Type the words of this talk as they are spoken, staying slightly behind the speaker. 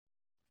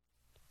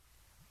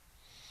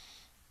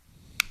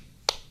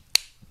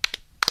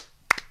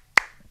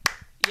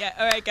Yeah.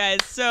 All right, guys.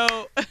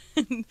 So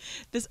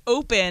this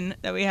open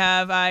that we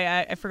have,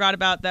 I forgot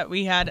about that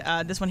we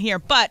had this one here.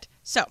 But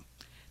so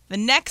the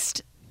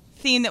next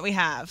theme that we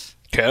have,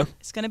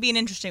 it's going to be an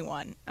interesting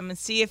one. I'm going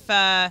to see if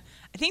I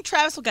think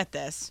Travis will get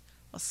this.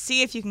 We'll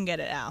see if you can get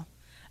it, Al. All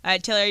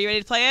right, Taylor, are you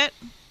ready to play it?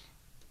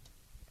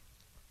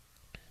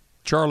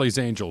 Charlie's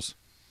Angels.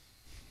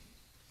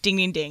 Ding,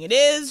 ding, ding. It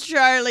is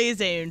Charlie's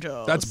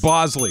Angels. That's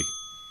Bosley.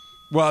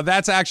 Well,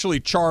 that's actually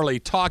Charlie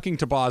talking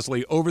to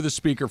Bosley over the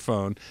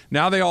speakerphone.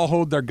 Now they all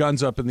hold their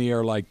guns up in the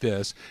air like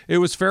this. It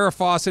was Farrah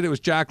Fawcett. It was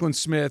Jacqueline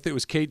Smith. It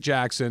was Kate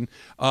Jackson.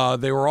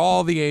 They were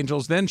all the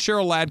Angels. Then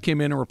Cheryl Ladd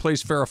came in and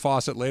replaced Farrah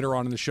Fawcett later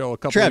on in the show a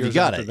couple of years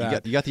after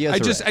that. You got the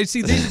answer I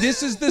see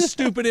this is the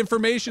stupid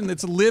information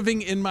that's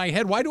living in my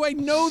head. Why do I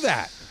know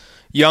that?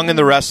 Young and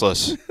the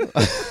Restless.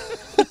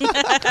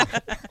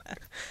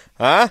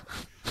 Huh?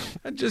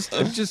 I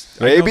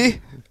just Maybe?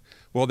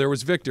 Well, there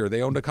was Victor.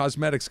 They owned a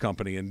cosmetics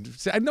company. And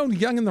I've known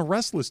Young and the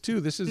Restless,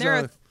 too. This is There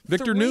are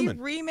Victor 3 Newman.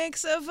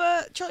 remakes of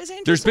Charlie's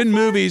Angels. There's been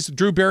movies.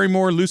 Drew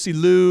Barrymore, Lucy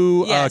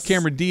Liu, Yes.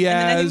 Cameron Diaz.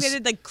 And then I think they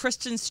did like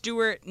Kristen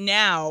Stewart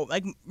now,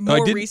 like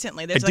more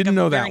recently. There's I didn't like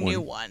know a that very one.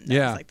 new one.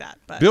 Yeah. Was like that.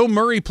 But Bill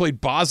Murray played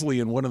Bosley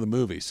in one of the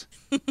movies.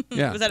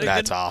 Yeah. was that a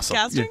That's good awesome.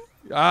 casting?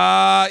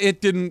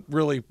 It didn't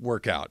really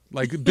work out.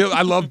 Like Bill,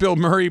 I love Bill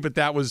Murray, but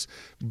that was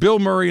Bill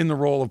Murray in the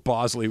role of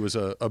Bosley was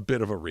a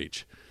bit of a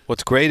reach.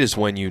 What's great is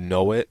when you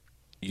know it,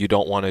 you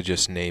don't want to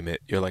just name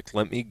it. You're like,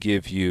 let me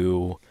give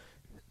you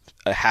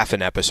a half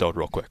an episode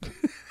real quick.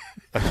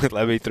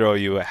 Let me throw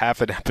you a half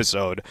an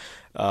episode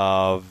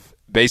of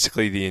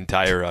basically the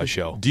entire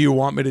show. Do you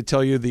want me to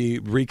tell you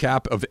the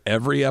recap of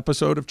every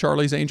episode of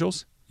Charlie's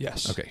Angels?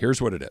 Yes. Okay,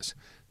 here's what it is.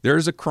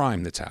 There's a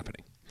crime that's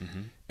happening.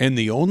 Mm-hmm. And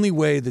the only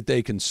way that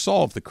they can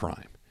solve the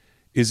crime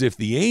is if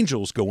the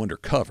Angels go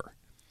undercover.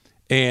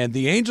 And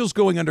the Angels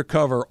going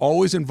undercover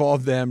always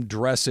involve them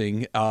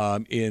dressing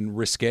in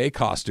risque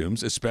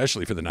costumes,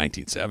 especially for the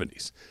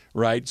 1970s,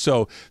 right?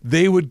 So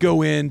they would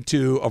go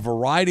into a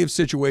variety of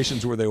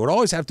situations where they would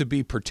always have to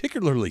be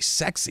particularly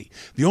sexy.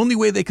 The only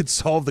way they could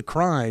solve the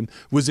crime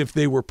was if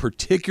they were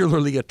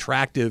particularly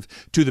attractive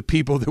to the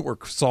people that were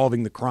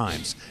solving the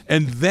crimes.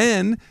 And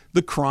then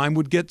the crime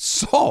would get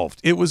solved.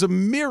 It was a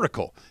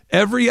miracle.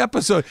 Every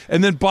episode.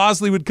 And then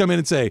Bosley would come in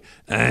and say,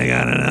 I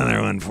got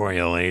another one for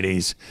you,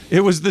 ladies.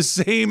 It was the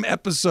same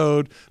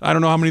episode. I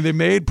don't know how many they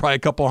made, probably a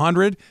couple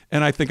hundred.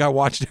 And I think I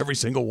watched every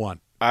single one.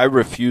 I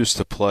refuse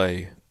to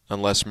play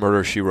unless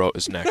Murder, She Wrote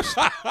is next.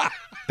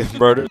 If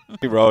Murder,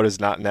 She Wrote is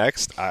not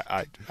next,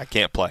 I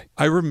can't play.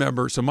 I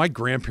remember, so my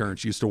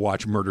grandparents used to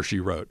watch Murder, She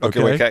Wrote.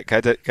 Okay, wait,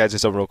 can I say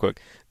something real quick?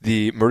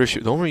 The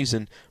only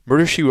reason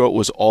Murder, She Wrote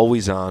was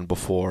always on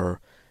before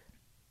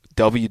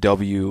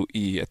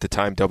WWE, at the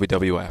time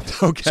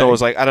WWF. Okay. So it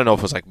was like, I don't know if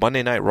it was like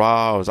Monday Night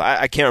Raw.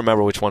 I can't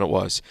remember which one it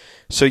was.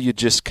 So you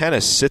just kind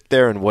of sit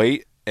there and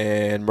wait,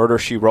 and Murder,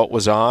 She Wrote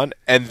was on,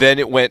 and then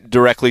it went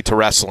directly to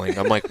wrestling.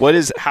 I'm like,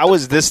 how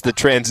is this the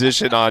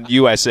transition on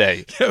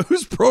USA? Yeah,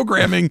 who's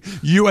programming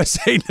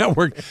USA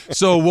Network?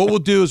 So what we'll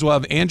do is we'll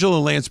have Angela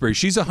Lansbury.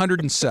 She's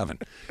 107.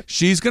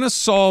 She's going to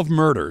solve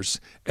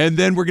murders, and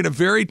then we're going to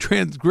very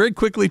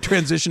quickly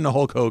transition to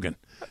Hulk Hogan.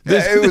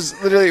 It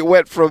was literally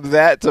went from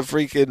that to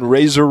freaking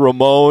Razor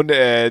Ramon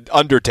and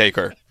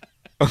Undertaker.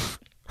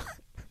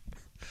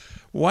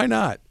 Why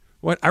not?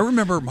 What I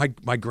remember,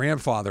 my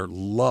grandfather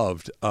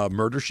loved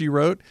Murder, She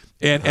Wrote,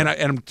 and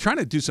I'm trying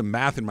to do some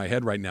math in my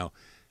head right now.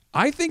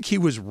 I think he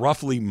was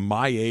roughly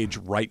my age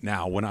right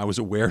now when I was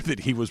aware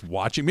that he was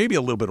watching, maybe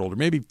a little bit older,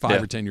 maybe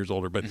 5 or 10 years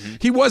older, but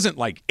he wasn't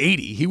like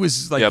 80. He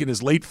was like in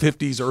his late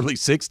 50s, early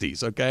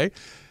 60s, okay?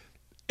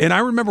 And I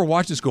remember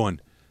watching this going,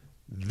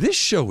 this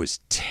show is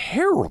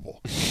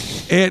terrible.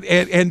 And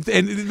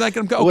like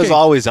I'm okay. It was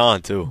always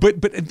on too.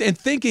 But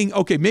thinking,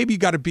 okay, maybe you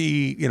got to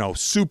be,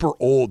 super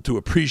old to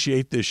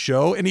appreciate this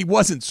show. And he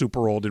wasn't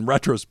super old in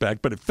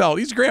retrospect, but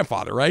he's a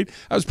grandfather, right?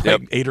 I was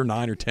probably 8 or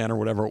 9 or 10 or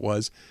whatever it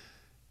was.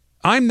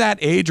 I'm that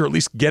age, or at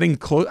least getting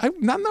close. I'm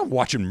not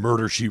watching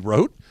Murder, She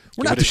Wrote.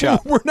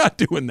 We're not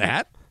doing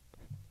that.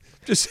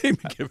 Just say,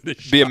 give it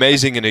a shot. Be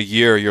amazing in a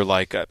year. You're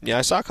like,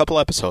 I saw a couple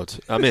episodes.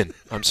 I'm in.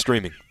 I'm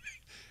streaming.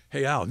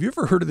 Hey, Al, have you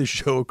ever heard of this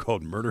show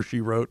called Murder, She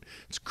Wrote?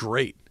 It's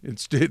great.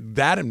 It's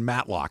that and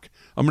Matlock.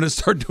 I'm going to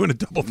start doing a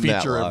double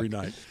feature every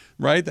night.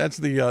 Right? That's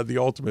the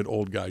ultimate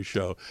old guy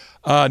show.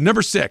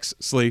 Number 6,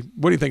 Slee,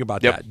 what do you think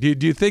about that? Do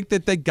you think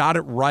that they got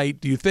it right?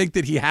 Do you think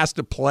that he has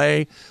to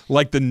play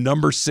like the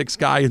number 6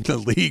 guy in the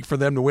league for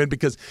them to win?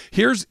 Because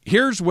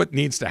here's what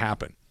needs to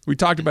happen. We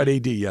talked about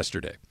AD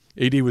yesterday.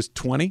 AD was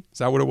 20? Is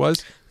that what it was?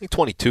 I think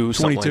 22,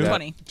 something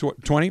like that.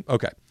 20?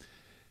 Okay.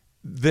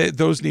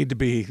 Those need to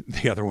be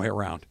the other way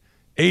around.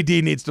 AD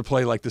needs to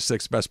play like the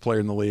 6th best player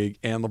in the league,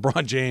 and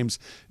LeBron James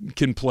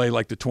can play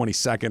like the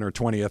 22nd or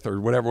 20th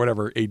or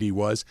whatever AD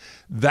was.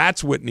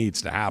 That's what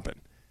needs to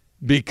happen.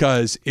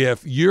 Because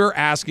if you're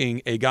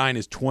asking a guy in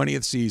his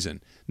 20th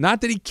season,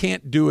 not that he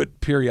can't do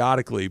it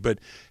periodically, but,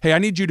 hey, I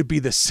need you to be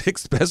the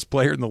 6th best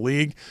player in the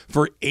league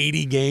for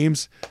 80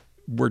 games,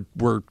 we're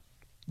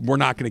we're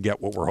not going to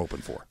get what we're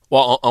hoping for.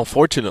 Well,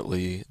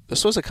 unfortunately,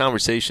 this was a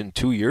conversation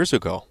 2 years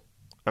ago.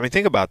 I mean,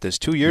 think about this.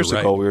 2 years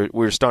ago, we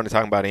were starting to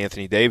talk about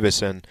Anthony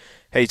Davis, and,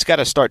 hey, he's got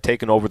to start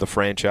taking over the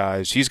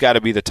franchise. He's got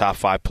to be the top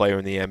 5 player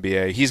in the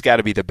NBA. He's got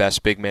to be the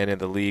best big man in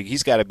the league.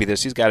 He's got to be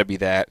this. He's got to be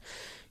that.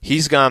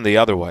 He's gone the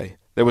other way.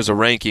 There was a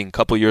ranking a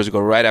couple years ago,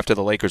 right after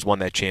the Lakers won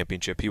that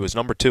championship. He was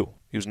number 2.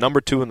 He was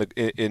number 2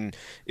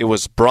 it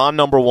was Bron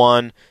number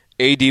 1,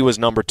 AD was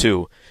number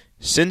 2.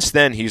 Since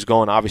then, he's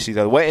going obviously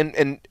the other way,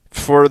 and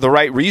for the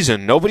right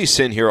reason. Nobody's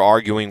sitting here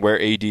arguing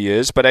where AD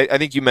is, but I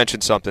think you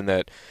mentioned something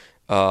that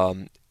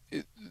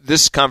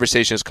this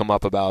conversation has come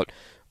up about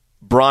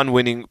Bron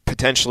winning,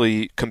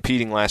 potentially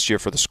competing last year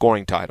for the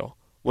scoring title.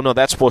 Well, no,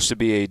 that's supposed to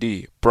be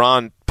AD.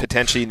 Bron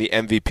potentially in the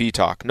MVP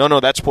talk. No,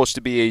 that's supposed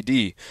to be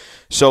AD.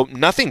 So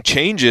nothing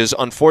changes.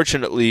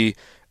 Unfortunately,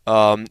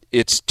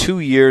 it's 2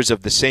 years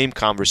of the same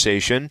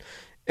conversation.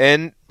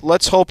 And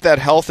let's hope that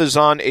health is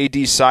on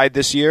AD's side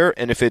this year.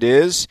 And if it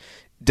is,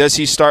 does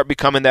he start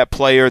becoming that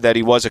player that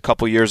he was a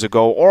couple years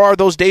ago? Or are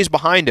those days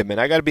behind him?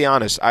 And I got to be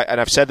honest, and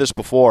I've said this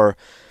before,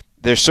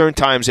 there's certain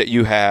times that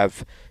you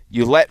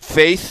let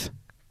faith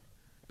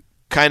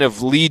kind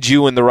of lead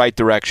you in the right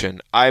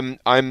direction. I'm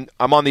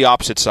on the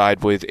opposite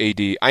side with AD.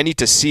 I need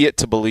to see it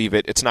to believe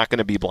it. It's not going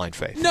to be blind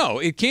faith. No,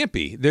 it can't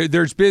be.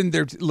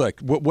 Look,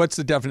 what's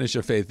the definition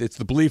of faith? It's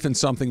the belief in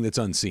something that's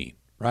unseen,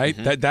 right?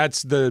 Mm-hmm.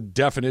 That's the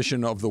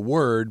definition of the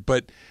word,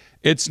 but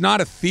it's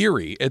not a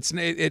theory.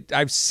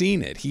 I've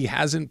seen it. He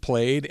hasn't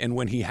played, and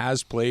when he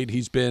has played,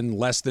 he's been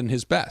less than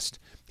his best.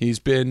 He's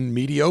been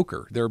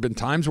mediocre. There have been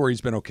times where he's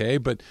been okay,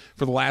 but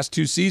for the last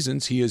 2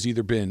 seasons, he has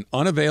either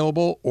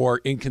unavailable or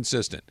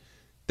inconsistent.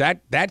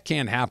 That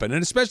can't happen.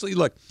 And especially,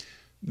 look,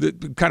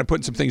 kind of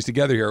putting some things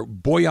together here,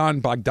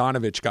 Bojan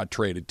Bogdanovic got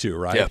traded too,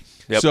 right? Yeah.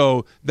 Yep.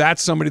 So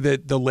that's somebody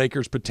that the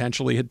Lakers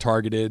potentially had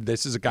targeted.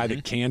 This is a guy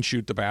that can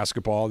shoot the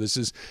basketball. This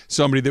is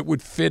somebody that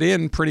would fit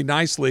in pretty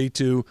nicely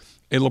to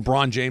a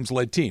LeBron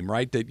James-led team,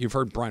 right? That you've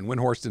heard Brian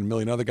Windhorst and a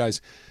million other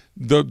guys.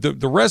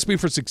 The recipe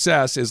for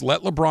success is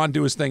let LeBron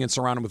do his thing and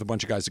surround him with a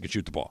bunch of guys that can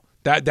shoot the ball.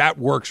 That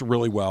works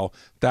really well.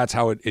 That's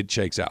how it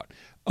shakes out.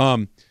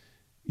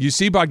 You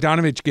see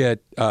Bogdanovic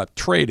get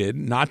traded,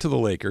 not to the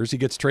Lakers. He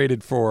gets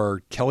traded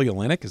for Kelly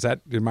Olynyk.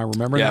 Am I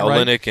remembering that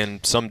right? Yeah, Olynyk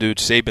and some dude,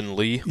 Saben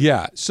Lee.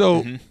 Yeah,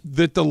 so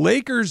that the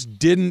Lakers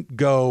didn't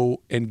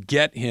go and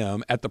get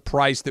him at the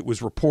price that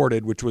was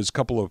reported, which was a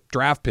couple of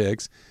draft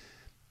picks,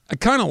 I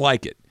kind of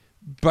like it.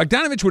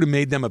 Bogdanovic would have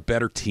made them a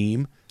better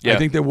team. Yeah. I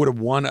think they would have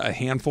won a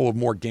handful of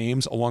more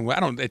games along the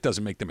way. It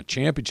doesn't make them a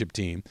championship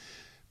team,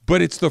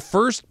 but it's the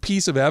first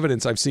piece of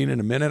evidence I've seen in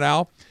a minute,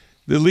 Al,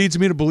 that leads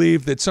me to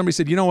believe that somebody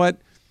said, you know what?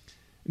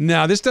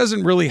 Now, this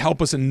doesn't really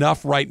help us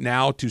enough right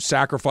now to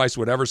sacrifice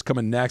whatever's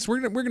coming next.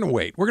 We're going to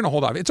wait. We're going to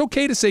hold off. It's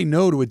okay to say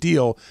no to a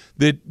deal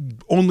that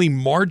only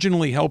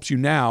marginally helps you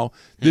now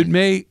that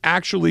may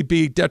actually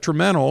be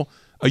detrimental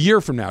a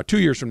year from now, 2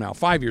 years from now,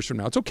 5 years from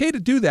now. It's okay to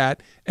do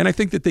that, and I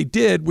think that they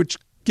did, which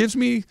gives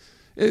me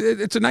 –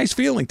 it's a nice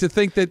feeling to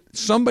think that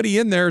somebody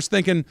in there is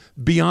thinking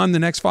beyond the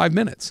next 5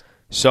 minutes.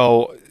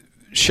 So –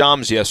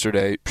 Shams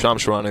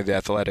Charania of The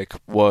Athletic,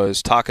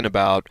 was talking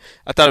about,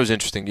 I thought it was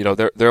interesting,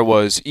 there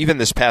was, even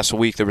this past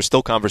week, there were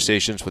still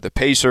conversations with the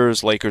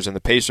Pacers, Lakers and the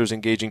Pacers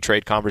engaging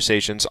trade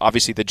conversations.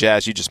 Obviously the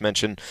Jazz, you just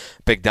mentioned,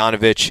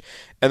 Bogdanovic.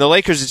 And the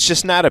Lakers, it's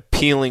just not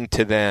appealing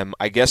to them.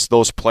 I guess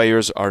those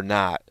players are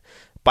not,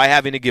 by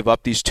having to give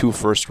up these 2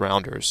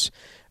 first-rounders.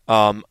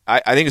 I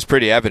think it's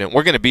pretty evident.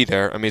 We're going to be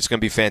there. I mean, it's going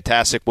to be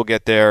fantastic. We'll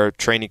get there.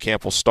 Training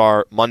camp will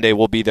start. Monday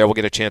we'll be there. We'll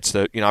get a chance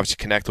to, obviously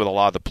connect with a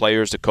lot of the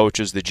players, the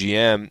coaches, the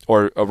GM,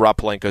 or Rob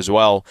Pelinka as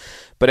well.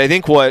 But I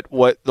think what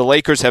the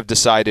Lakers have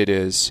decided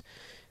is,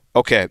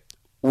 okay,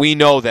 we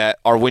know that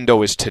our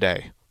window is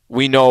today.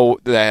 We know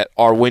that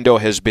our window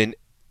has been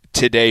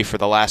today for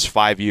the last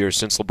 5 years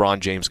since LeBron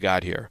James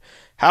got here.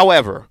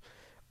 However,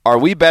 are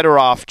we better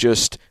off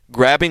just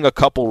grabbing a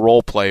couple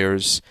role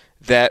players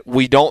that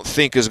we don't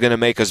think is going to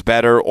make us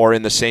better or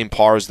in the same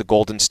par as the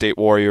Golden State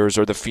Warriors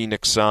or the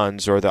Phoenix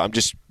Suns or I'm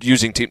just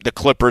using the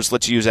Clippers,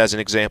 let's use as an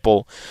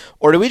example?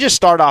 Or do we just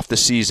start off the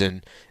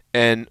season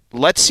and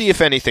let's see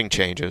if anything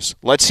changes?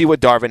 Let's see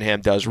what Darvin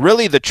Ham does.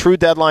 Really, the true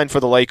deadline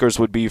for the Lakers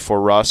would be for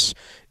Russ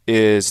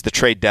is the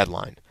trade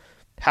deadline.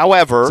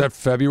 However... Is that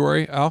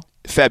February, Al?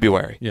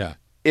 February. Yeah.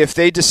 If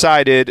they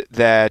decided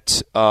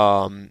that...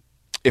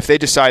 if they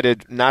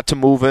decided not to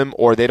move him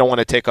or they don't want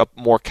to take up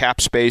more cap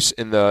space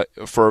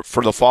for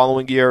the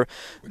following year,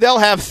 they'll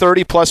have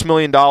 $30+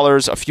 million,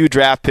 a few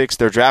draft picks,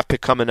 their draft pick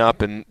coming up,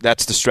 and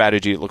that's the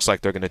strategy it looks like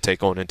they're going to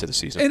take going into the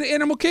season.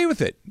 And I'm okay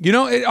with it.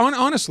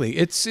 Honestly,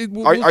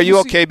 Are you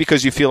okay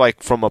because you feel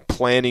like from a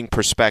planning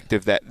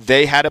perspective that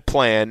they had a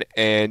plan,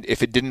 and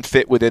if it didn't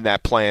fit within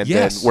that plan,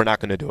 then we're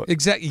not going to do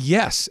it?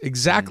 Yes,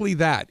 exactly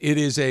that. It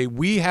is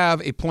we have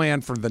a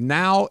plan for the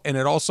now, and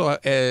it also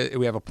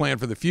we have a plan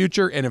for the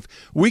future, and if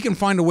we can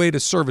find a way to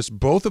service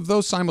both of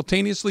those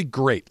simultaneously,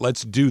 great.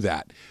 Let's do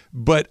that.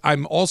 But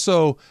I'm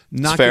also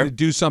not going to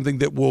do something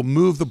that will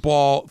move the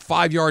ball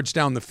 5 yards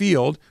down the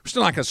field. We're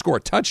still not going to score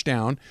a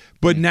touchdown,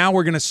 but now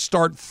we're going to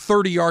start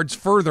 30 yards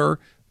further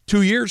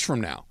 2 years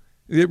from now,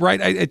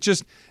 right? It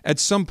just at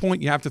some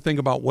point you have to think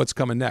about what's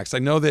coming next. I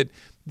know that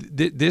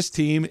this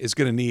team is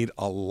going to need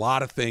a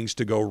lot of things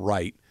to go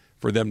right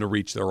for them to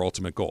reach their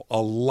ultimate goal.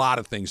 A lot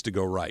of things to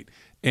go right.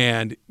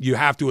 And you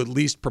have to at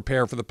least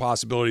prepare for the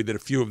possibility that a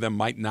few of them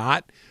might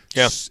not.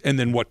 Yeah. And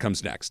then what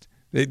comes next?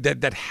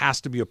 That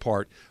has to be a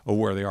part of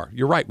where they are.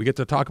 You're right. We get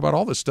to talk about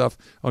all this stuff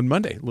on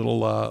Monday. Little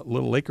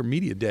Laker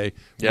Media Day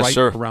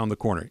around the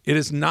corner. It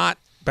is not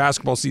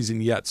basketball season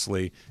yet,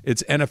 Slee.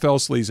 It's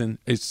NFL season.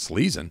 It's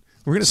sleason.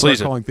 We're going to start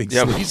calling things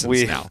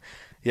sleasons now.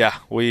 Yeah,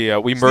 we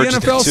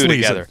merged the two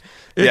together.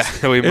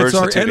 We merged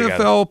the two together.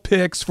 NFL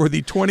picks for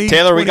the 2022.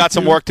 Taylor, we got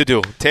some work to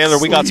do.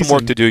 We got some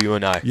work to do, you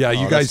and I. Yeah,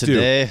 you guys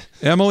do.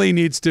 Emily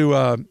needs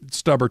to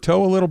stub her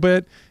toe a little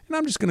bit, and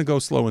I'm just going to go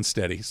slow and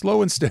steady.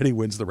 Slow and steady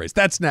wins the race.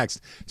 That's next.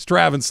 It's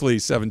Trav and Slee,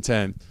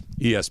 710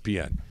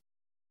 ESPN.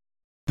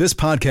 This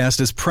podcast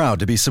is proud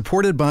to be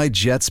supported by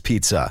Jets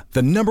Pizza,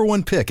 the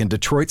 #1 pick in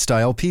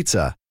Detroit-style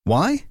pizza.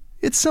 Why?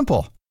 It's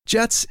simple.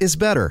 Jets is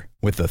better.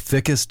 With the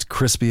thickest,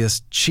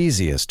 crispiest,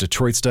 cheesiest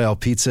Detroit-style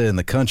pizza in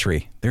the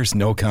country, there's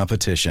no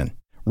competition.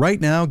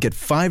 Right now, get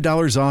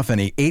 $5 off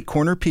any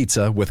 8-corner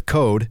pizza with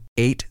code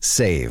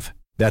 8SAVE.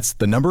 That's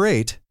the number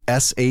 8,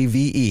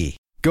 SAVE.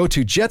 Go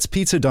to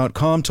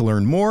jetspizza.com to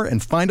learn more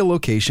and find a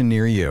location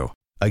near you.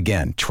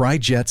 Again, try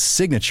Jet's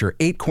signature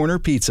 8-corner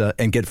pizza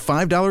and get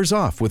 $5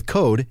 off with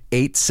code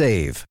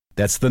 8SAVE.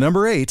 That's the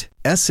number 8,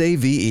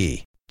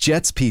 SAVE.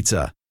 Jet's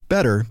Pizza.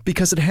 Better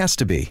because it has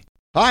to be.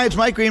 Hi, it's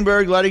Mike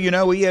Greenberg letting you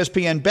know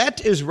ESPN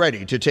Bet is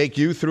ready to take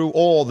you through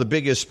all the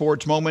biggest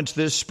sports moments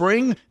this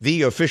spring.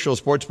 The official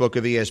sportsbook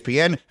of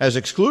ESPN has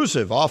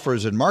exclusive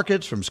offers and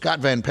markets from Scott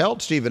Van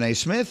Pelt, Stephen A.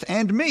 Smith,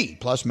 and me,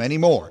 plus many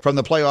more. From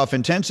the playoff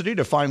intensity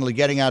to finally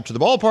getting out to the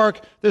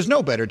ballpark, there's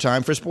no better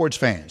time for sports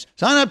fans.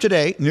 Sign up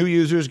today. New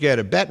users get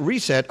a bet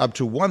reset up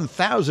to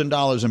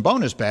 $1,000 in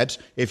bonus bets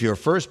if your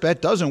first bet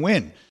doesn't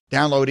win.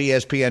 Download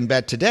ESPN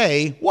Bet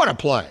today. What a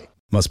play.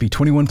 Must be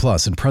 21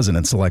 plus and present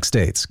in select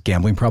states.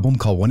 Gambling problem?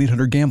 Call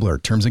 1-800-GAMBLER.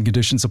 Terms and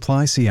conditions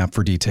apply. See app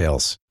for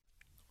details.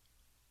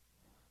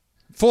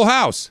 Full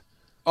House.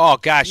 Oh,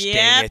 gosh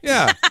dang it.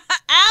 Yeah.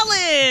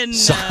 Alan!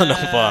 Son of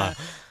a...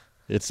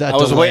 It's that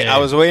I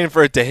was waiting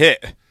for it to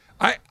hit.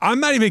 I'm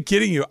not even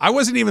kidding you. I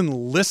wasn't even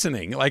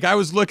listening. Like, I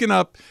was looking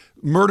up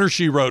Murder,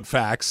 She Wrote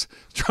facts,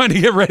 trying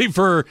to get ready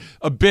for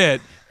a bit,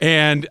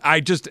 and I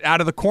just, out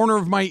of the corner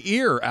of my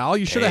ear, Al,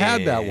 you should have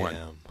had that one.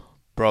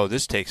 Bro,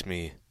 this takes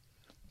you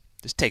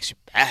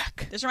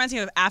back. This reminds me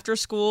of after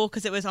school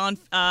because it was on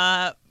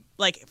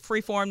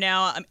Freeform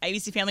now.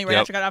 ABC Family right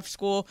after I got off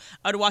school.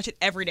 I would watch it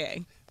every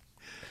day.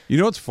 You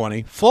know what's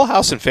funny? Full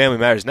House and Family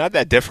Matters, not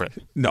that different.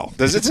 No.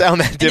 Does it sound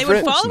that different? And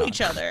they would follow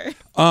each other.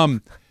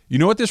 You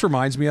know what this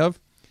reminds me of?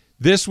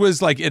 This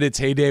was like in its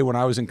heyday when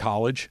I was in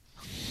college.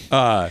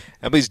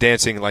 Emily's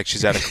dancing like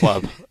she's at a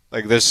club.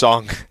 Like this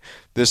song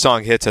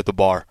hits at the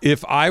bar.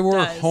 If I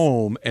were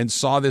home and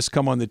saw this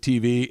come on the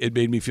TV, it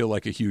made me feel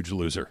like a huge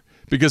loser.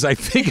 Because I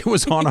think it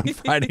was on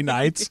Friday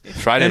nights.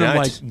 I'm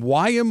like,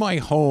 why am I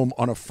home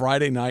on a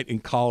Friday night in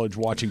college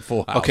watching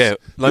Full House? Okay,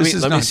 let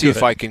me see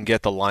if I can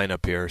get the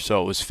lineup here.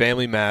 So it was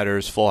Family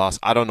Matters, Full House.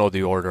 I don't know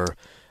the order.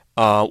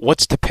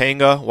 What's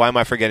Topanga? Why am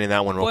I forgetting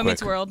that one real quick? Boy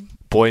Meets World.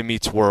 Boy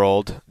Meets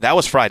World. That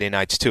was Friday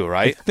nights too,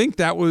 right? I think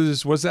that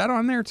was that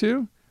on there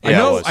too?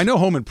 Yeah, I know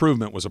Home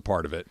Improvement was a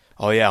part of it.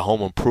 Oh yeah,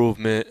 Home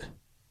Improvement.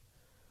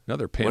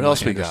 Another Pamela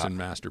Anderson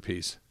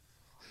masterpiece.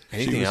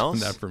 Anything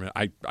else? That for a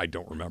minute. I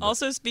don't remember.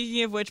 Also,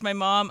 speaking of which, my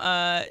mom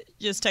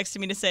just texted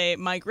me to say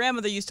my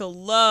grandmother used to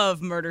love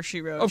Murder,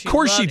 She Wrote. Of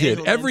course she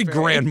did. Every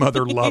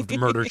grandmother loved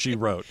Murder, She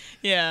Wrote.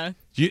 Yeah.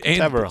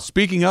 And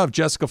speaking of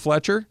Jessica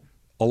Fletcher,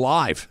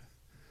 alive.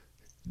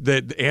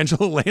 The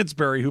Angela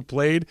Lansbury who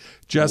played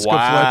Jessica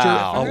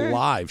Fletcher,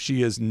 alive.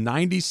 She is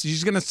 90.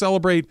 She's going to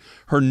celebrate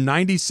her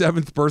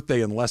 97th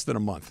birthday in less than a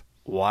month.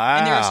 Wow.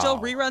 And there are still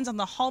reruns on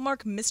the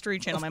Hallmark Mystery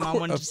Channel, my mom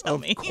wanted to tell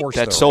me. Of course.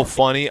 That's so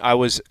funny.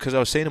 Because I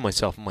was saying to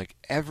myself, I'm like,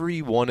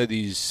 every one of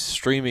these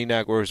streaming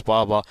networks,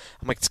 blah, blah.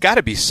 I'm like, it's got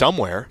to be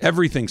somewhere.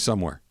 Everything's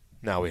somewhere.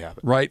 Now we have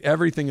it. Right.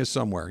 Everything is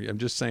somewhere. I'm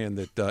just saying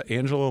that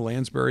Angela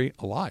Lansbury,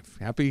 alive.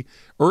 Happy.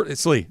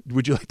 Slee,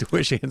 would you like to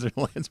wish Angela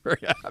Lansbury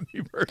a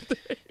happy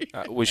birthday?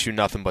 I wish you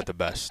nothing but the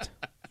best.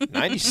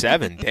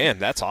 97. Damn,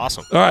 that's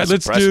awesome. All right,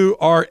 let's do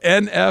our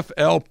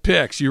NFL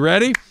picks. You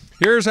ready?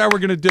 Here's how we're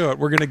going to do it.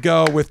 We're going to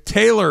go with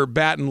Taylor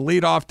batting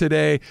leadoff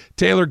today.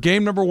 Taylor,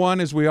 game number one,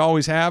 as we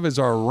always have, is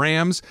our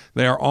Rams.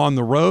 They are on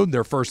the road,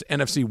 their first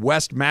NFC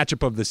West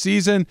matchup of the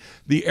season.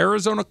 The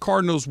Arizona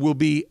Cardinals will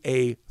be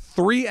a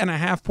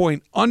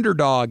 3.5-point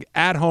underdog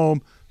at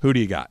home. Who do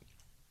you got?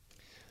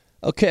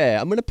 Okay,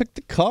 I'm going to pick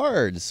the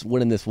Cards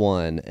winning this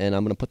one, and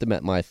I'm going to put them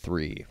at my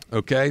 3.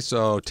 Okay,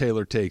 so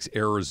Taylor takes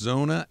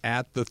Arizona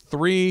at the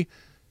 3.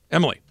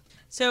 Emily.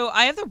 So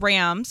I have the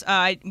Rams.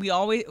 What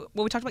we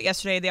talked about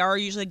yesterday, they are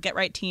usually a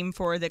get-right team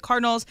for the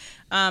Cardinals.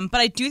 But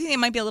I do think they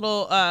might be a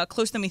little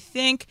closer than we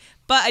think.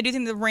 But I do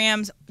think the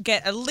Rams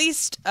get at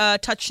least a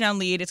touchdown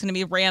lead. It's going to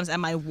be Rams at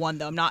my 1,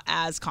 though. I'm not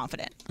as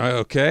confident.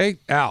 Okay.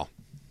 Al.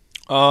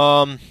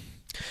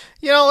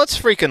 Let's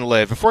freaking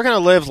live. If we're gonna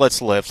live,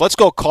 let's live. Let's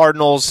go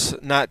Cardinals.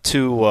 Not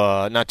too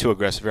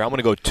aggressive here. I'm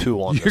gonna go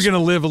 2 on. You're gonna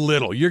live a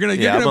little. You're gonna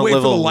wait for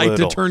the light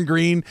to turn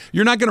green.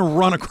 You're not gonna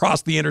run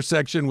across the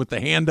intersection with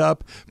the hand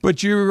up,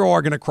 but you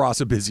are gonna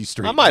cross a busy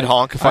street. I might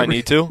honk if I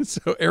need to.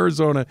 So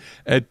Arizona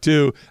at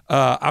 2.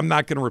 I'm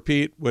not gonna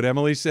repeat what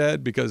Emily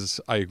said because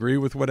I agree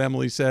with what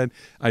Emily said.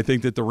 I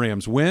think that the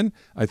Rams win.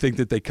 I think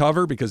that they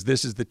cover because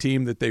this is the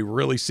team that they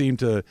really seem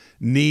to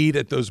need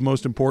at those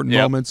most important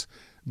moments.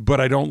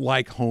 But I don't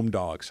like home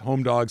dogs.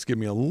 Home dogs give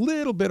me a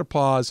little bit of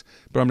pause,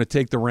 but I'm going to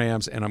take the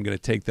Rams, and I'm going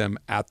to take them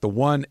at the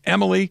 1.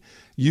 Emily,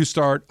 you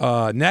start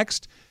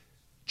next.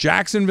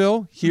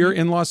 Jacksonville here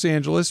in Los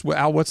Angeles.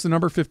 Al, what's the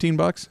number,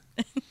 $15?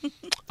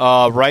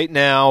 Right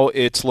now,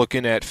 it's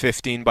looking at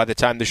 15. By the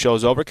time the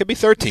show's over, it could be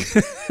 13.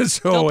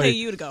 So they'll pay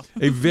you to go.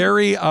 A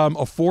very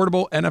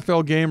affordable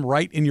NFL game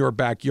right in your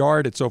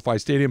backyard at SoFi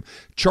Stadium.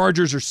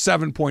 Chargers are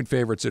 7-point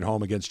favorites at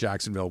home against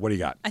Jacksonville. What do you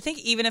got? I think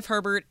even if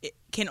Herbert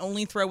can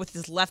only throw with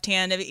his left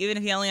hand, even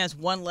if he only has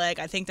one leg,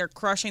 I think they're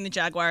crushing the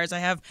Jaguars. I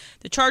have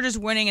the Chargers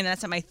winning, and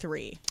that's at my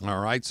 3. All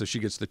right, so she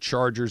gets the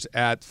Chargers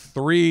at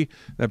 3.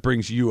 That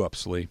brings you up,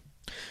 Slee.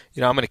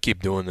 I'm going to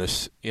keep doing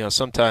this.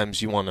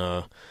 Sometimes you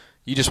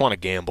just want to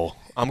gamble.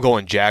 I'm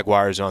going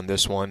Jaguars on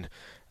this one.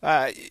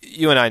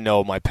 You and I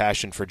know my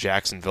passion for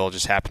Jacksonville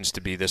just happens to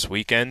be this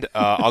weekend.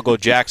 I'll go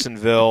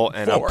Jacksonville,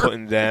 and 4. I'm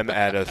putting them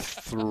at a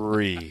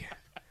 3.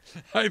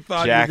 I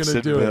thought you were going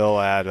to do it. Jacksonville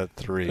at a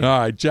 3. All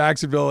right,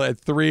 Jacksonville at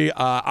 3.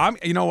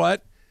 You know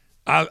what?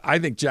 I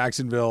think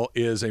Jacksonville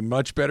is a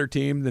much better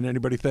team than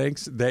anybody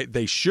thinks.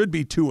 They should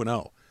be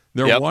 2-0.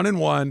 They're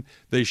 1-1.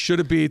 They should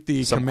have beat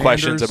the Some Commanders.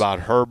 questions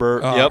about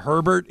Herbert.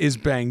 Herbert is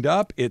banged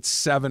up. It's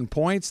 7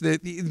 points. The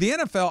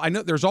NFL, I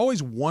know there's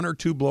always 1 or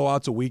 2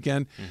 blowouts a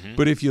weekend,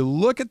 but if you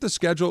look at the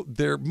schedule,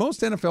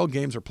 most NFL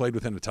games are played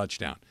within a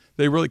touchdown.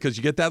 They really, because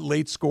you get that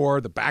late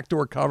score, the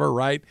backdoor cover,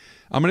 right?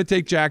 I'm going to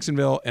take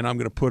Jacksonville, and I'm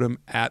going to put them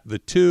at the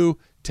 2.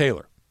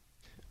 Taylor.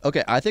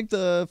 Okay, I think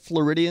the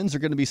Floridians are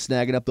going to be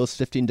snagging up those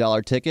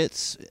 $15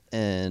 tickets,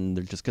 and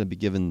they're just going to be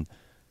giving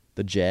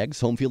the Jags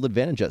home field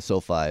advantage at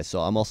SoFi. So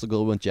I'm also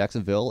going with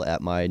Jacksonville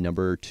at my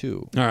number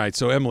 2. All right,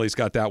 so Emily's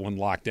got that one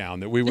locked down.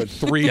 That we went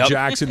 3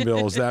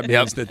 Jacksonvilles. That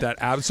means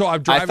that. So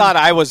I'm driving. I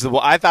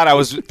thought I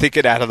was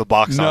thinking out of the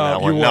box on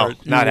that one. No,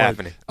 not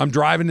happening. I'm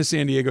driving to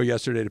San Diego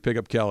yesterday to pick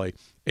up Kelly,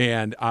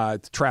 and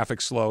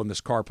traffic's slow, and this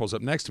car pulls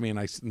up next to me, and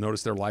I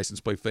noticed their license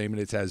plate frame, and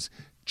it says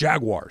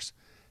Jaguars.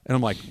 And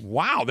I'm like,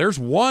 wow, there's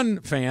one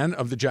fan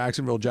of the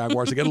Jacksonville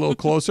Jaguars. I get a little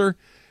closer.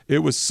 It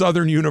was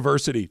Southern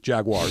University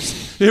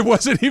Jaguars. It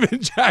wasn't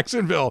even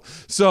Jacksonville.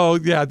 So,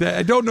 yeah,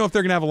 I don't know if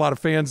they're going to have a lot of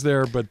fans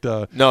there. But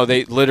no,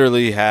 they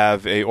literally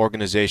have a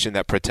organization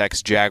that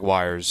protects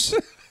jaguars,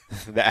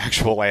 the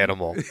actual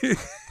animal.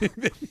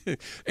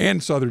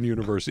 And Southern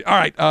University. All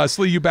right,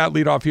 Slee, you bat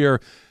lead off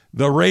here.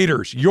 The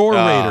Raiders, your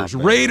Raiders.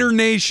 Man. Raider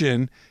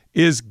Nation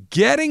is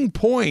getting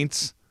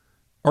points,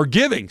 or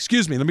giving,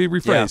 excuse me, let me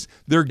rephrase.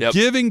 Yeah. They're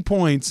giving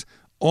points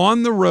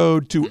on the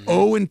road to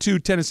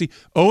 0-2 Tennessee.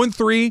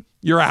 0-3,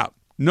 you're out.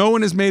 No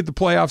one has made the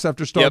playoffs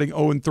after starting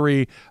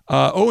 0-3.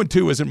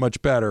 0-2 isn't much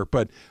better,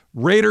 but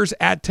Raiders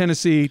at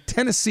Tennessee.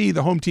 Tennessee,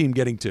 the home team,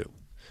 getting 2.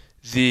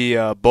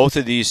 Both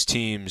of these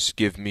teams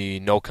give me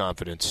no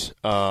confidence.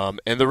 And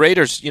the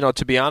Raiders,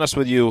 to be honest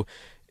with you,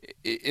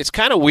 it's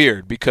kind of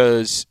weird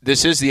because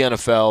this is the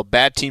NFL.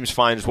 Bad teams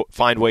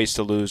find ways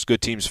to lose.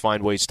 Good teams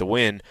find ways to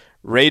win.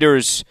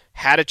 Raiders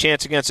had a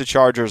chance against the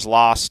Chargers,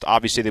 lost.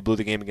 Obviously, they blew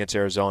the game against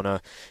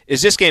Arizona.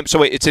 Is this game? So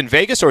wait, it's in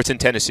Vegas or it's in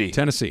Tennessee?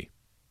 Tennessee.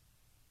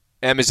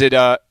 Is it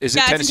Tennessee? It's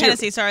in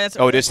Tennessee. Sorry, that's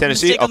it is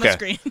Tennessee. Okay. On the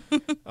screen.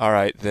 All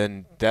right,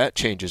 then that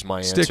changes my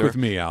answer. Stick with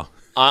me, Al.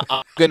 I'm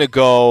gonna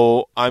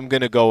go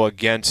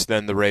against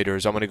then the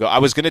Raiders. I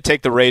was gonna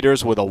take the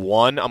Raiders with a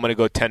 1. I'm gonna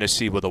go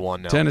Tennessee with a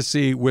 1 now.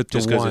 Tennessee with the 1.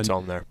 Just because it's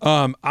home there.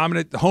 I'm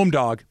gonna home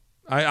dog.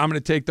 I'm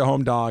going to take the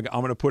home dog.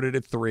 I'm going to put it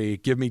at 3.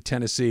 Give me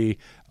Tennessee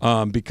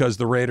because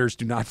the Raiders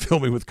do not fill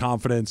me with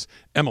confidence.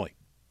 Emily.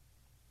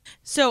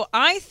 So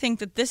I think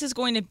that this is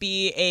going to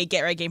be a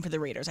get-right game for the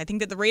Raiders. I think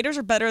that the Raiders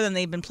are better than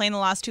they've been playing the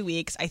last 2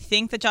 weeks. I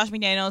think that Josh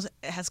McDaniels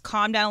has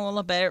calmed down a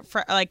little bit.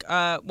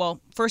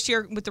 First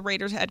year with the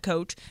Raiders head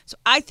coach. So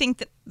I think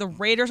that the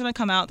Raiders are going to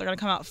come out. They're going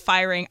to come out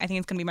firing. I think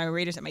it's going to be my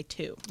Raiders at my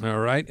 2. All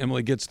right.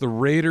 Emily gets the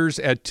Raiders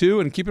at 2.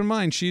 And keep in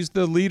mind, she's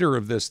the leader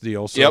of this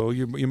deal. So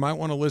you might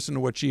want to listen to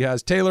what she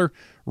has. Taylor,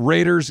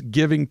 Raiders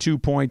giving 2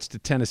 points to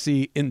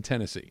Tennessee in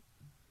Tennessee.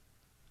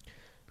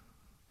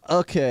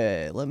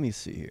 Okay, let me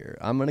see here.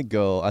 I'm going to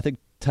go. I think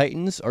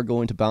Titans are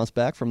going to bounce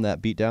back from that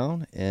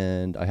beatdown,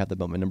 and I have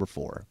them at my number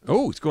 4.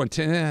 Oh, it's going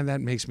 10. That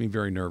makes me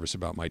very nervous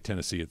about my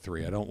Tennessee at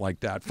 3. I don't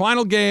like that.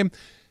 Final game,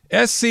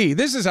 SC.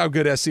 This is how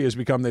good SC has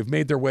become. They've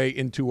made their way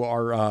into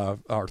our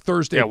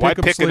Thursday pick-up why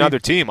pick slate. Another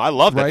team? I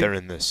love that they're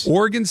in this.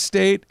 Oregon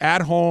State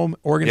at home.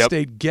 Oregon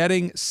State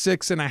getting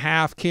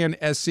 6.5. Can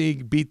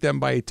SC beat them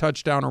by a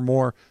touchdown or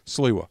more?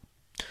 Sliwa.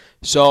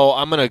 So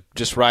I'm going to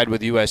just ride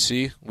with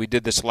USC. We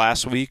did this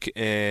last week,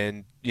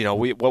 and,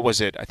 what was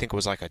it? I think it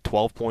was like a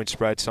 12-point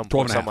spread,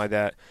 something like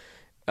that.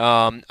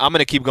 I'm going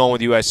to keep going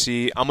with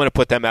USC. I'm going to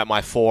put them at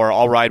my 4.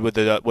 I'll ride with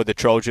the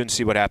Trojans,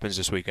 see what happens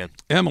this weekend.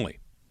 Emily.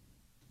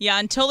 Yeah,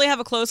 until they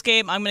have a close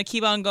game, I'm going to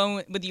keep on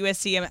going with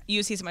USC.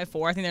 USC's at my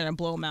 4. I think they're going to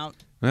blow them out.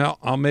 Well,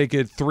 I'll make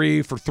it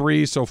 3 for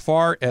 3 so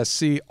far.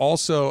 SC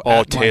also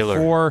at Taylor.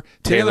 my 4.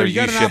 Taylor,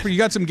 you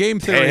got some game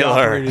theory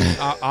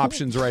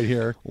options right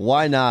here.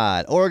 Why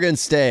not? Oregon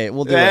State.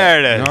 We'll do there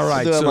it. It is. All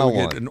right, we'll so we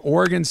get an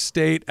Oregon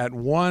State at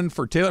 1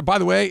 for Taylor. By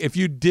the way, if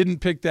you didn't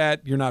pick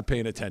that, you're not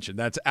paying attention.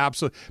 That's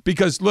absolute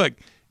because look,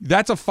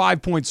 that's a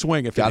 5-point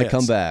swing if Gotta it hits.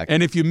 come back.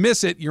 And if you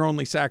miss it, you're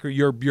only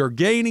you're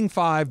gaining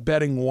 5,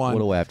 betting 1. What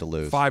do I have to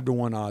lose?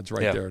 5-1 odds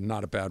right there.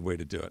 Not a bad way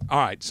to do it. All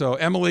right, so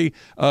Emily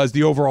is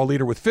the overall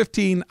leader with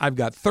 15. I've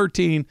got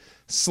 13.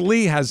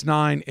 Slee has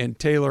 9, and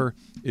Taylor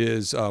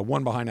is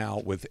 1 behind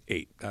Al with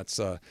 8.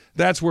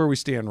 That's where we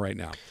stand right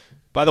now.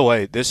 By the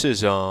way, this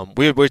is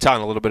we were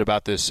talking a little bit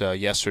about this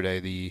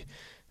yesterday.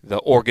 The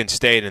Oregon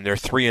State, and they're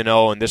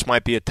 3-0, and this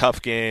might be a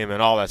tough game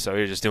and all that stuff.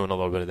 You're just doing a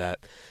little bit of that.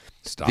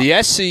 Stop.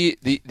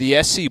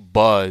 The SC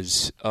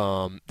buzz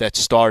that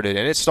started,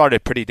 and it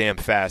started pretty damn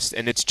fast,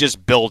 and it's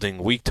just building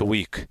week to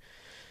week.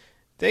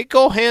 They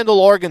go handle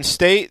Oregon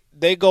State.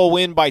 They go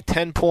win by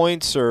 10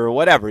 points or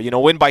whatever.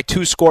 Win by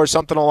 2 scores,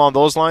 something along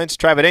those lines.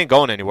 Trav, it ain't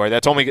going anywhere.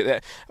 That's only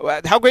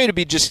how great it'd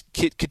be just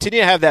continue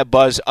to have that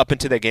buzz up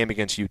into that game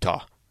against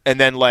Utah, and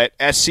then let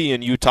SC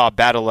and Utah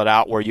battle it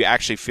out where you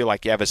actually feel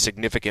like you have a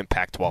significant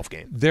Pac-12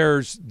 game.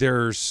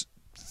 There's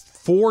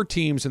 4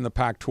 teams in the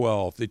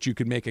Pac-12 that you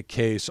could make a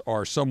case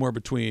are somewhere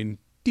between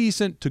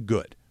decent to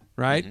good,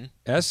 right?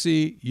 Mm-hmm.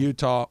 SC,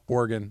 Utah,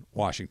 Oregon,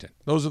 Washington.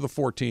 Those are the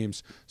 4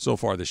 teams so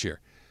far this year.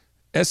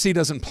 SC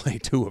doesn't play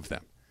 2 of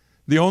them.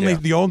 The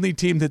only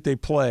team that they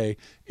play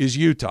is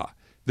Utah.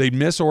 They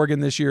miss Oregon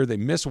this year. They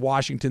miss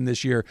Washington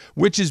this year,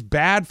 which is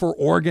bad for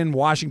Oregon,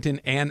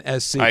 Washington, and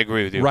SC. I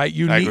agree with you. Right?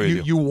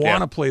 You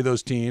want to play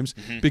those teams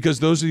because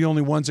those are the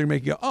only ones that are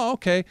making you go, oh,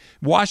 okay.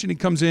 Washington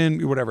comes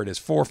in, whatever it is,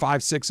 4,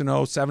 5, 6-0,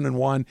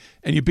 7-1,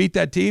 and you beat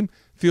that team,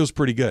 feels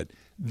pretty good.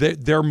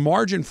 Their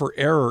margin for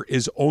error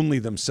is only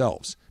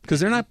themselves because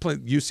they're not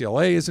playing.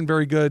 UCLA isn't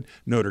very good.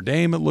 Notre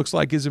Dame, it looks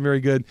like, isn't very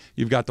good.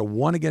 You've got the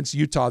one against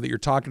Utah that you're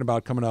talking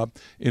about coming up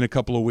in a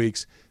couple of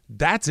weeks.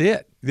 That's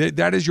it.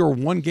 That is your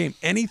one game.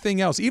 Anything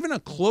else, even a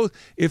close,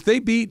 if they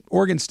beat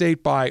Oregon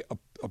State by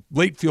a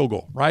late field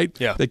goal, right?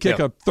 Yeah. They kick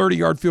a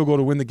 30-yard field goal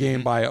to win the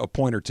game by a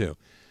point or 2.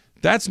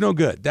 That's no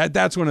good.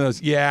 That's one of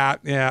those. Yeah,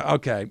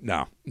 okay,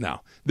 no.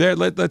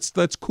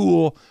 Let's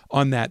cool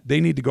on that.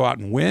 They need to go out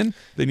and win.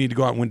 They need to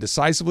go out and win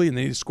decisively, and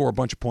they need to score a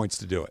bunch of points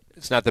to do it.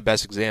 It's not the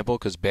best example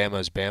because Bama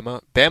is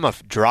Bama.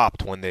 Bama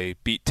dropped when they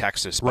beat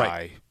Texas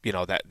by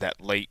that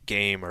late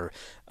game or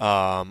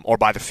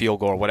by the field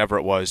goal or whatever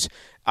it was.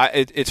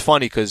 It's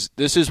funny because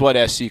this is what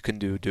SC can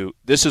do.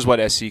 This is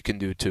what SC can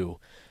do too.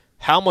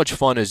 How much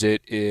fun is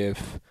it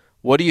if?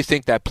 What do you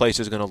think that place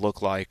is going to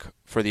look like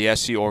for the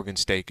SC Oregon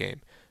State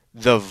game?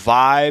 The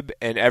vibe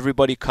and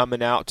everybody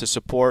coming out to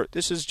support.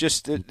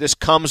 This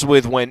comes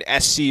with when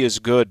SC is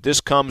good. This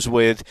comes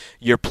with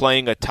you're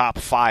playing a top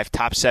 5,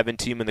 top 7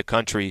 team in the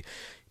country.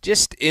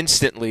 Just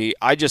instantly,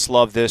 I just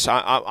love this.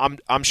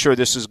 I'm sure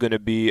this is going to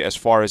be, as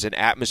far as an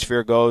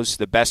atmosphere goes,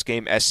 the best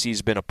game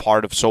SC's been a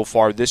part of so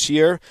far this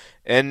year,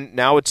 and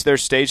now it's their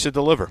stage to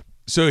deliver.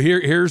 So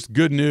here's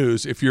good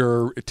news if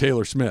you're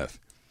Taylor Smith.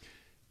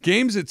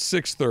 Game's at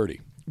 6:30.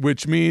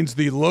 Which means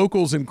the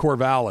locals in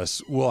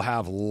Corvallis will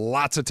have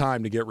lots of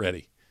time to get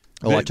ready.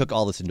 I took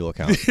all this into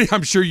account.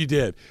 I'm sure you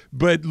did.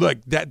 But look,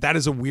 that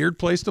is a weird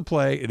place to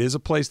play. It is a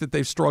place that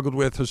they've struggled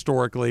with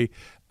historically.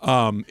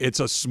 It's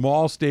a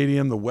small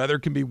stadium. The weather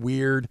can be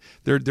weird.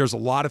 There's a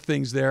lot of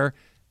things there,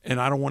 and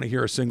I don't want to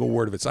hear a single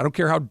word of it. So I don't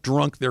care how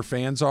drunk their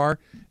fans are.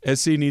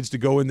 SC needs to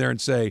go in there and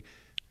say,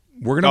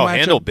 we're going to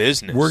handle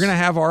business. We're going to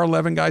have our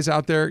 11 guys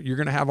out there. You're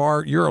going to have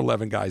your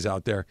 11 guys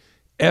out there.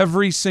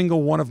 Every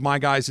single one of my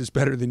guys is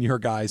better than your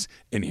guys,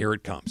 and here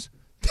it comes.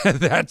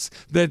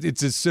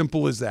 It's as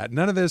simple as that.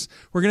 None of this.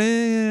 We're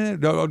gonna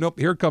no.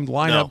 Here it comes.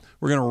 Line up.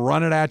 We're gonna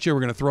run it at you.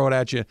 We're gonna throw it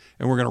at you,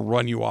 and we're gonna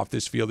run you off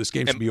this field. This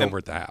game should be over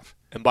at the half.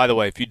 And by the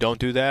way, if you don't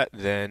do that,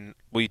 then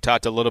we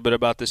talked a little bit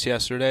about this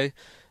yesterday.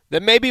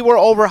 Then maybe we're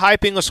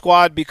overhyping a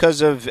squad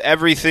because of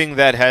everything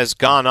that has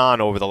gone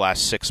on over the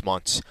last 6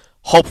 months.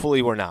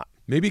 Hopefully, we're not.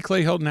 Maybe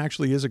Clay Helton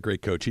actually is a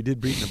great coach. He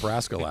did beat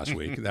Nebraska last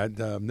week.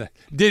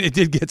 It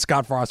did get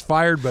Scott Frost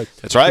fired, but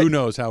that's right. Who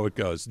knows how it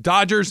goes.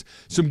 Dodgers,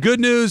 some good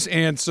news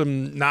and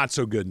some not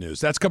so good news.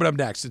 That's coming up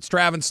next. It's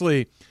Travis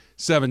Lee,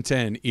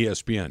 710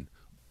 ESPN.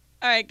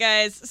 All right,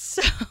 guys.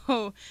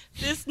 So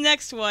this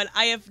next one,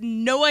 I have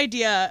no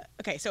idea.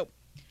 Okay, so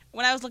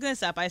when I was looking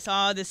this up, I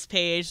saw this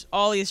page,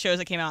 all these shows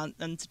that came out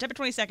on September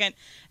 22nd,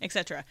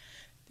 etc.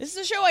 This is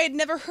a show I had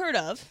never heard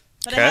of,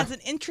 but it has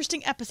an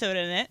interesting episode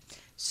in it.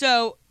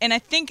 So, and I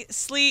think,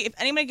 Slee, if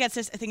anybody gets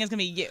this, I think it's going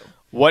to be you.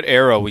 What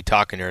era are we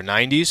talking here?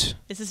 90s?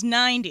 This is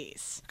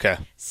 90s.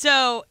 Okay.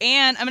 So,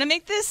 and I'm going to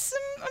make this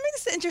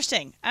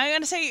interesting. I'm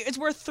going to say it's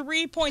worth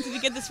 3 points if you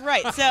get this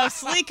right. So,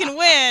 Slee can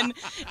win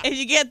if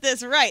you get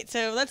this right.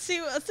 So, let's see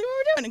what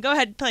we're doing. Go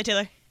ahead, play,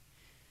 Taylor.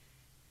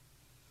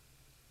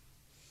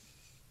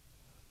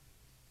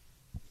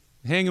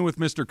 Hanging with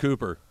Mr.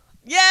 Cooper.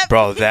 Yep.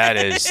 Bro, that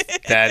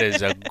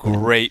is a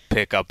great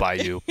pickup by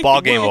you.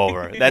 Ball game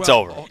over. That's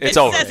over. It's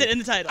over. It says it in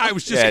the title. I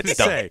was just going to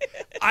say,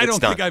 I don't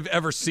think done. I've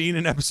ever seen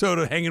an episode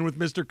of Hanging with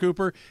Mr.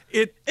 Cooper.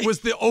 It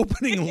was the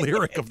opening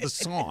lyric of the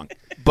song.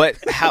 But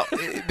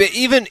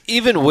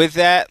even with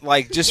that,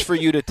 like, just for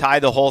you to tie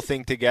the whole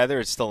thing together,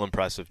 it's still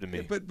impressive to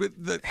me. But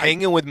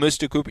Hanging with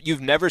Mr. Cooper,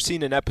 you've never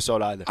seen an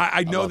episode either.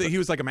 I know that he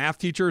was like a math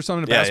teacher or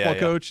something, a basketball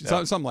coach,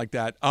 something like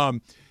that.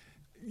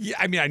 Yeah,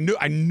 I mean,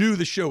 I knew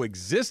the show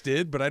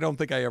existed, but I don't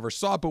think I ever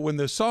saw it. But when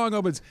the song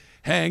opens,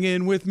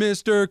 "Hanging with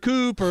Mr.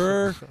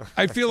 Cooper,"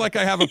 I feel like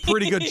I have a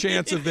pretty good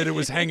chance of that it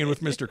was Hanging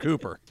with Mr.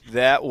 Cooper.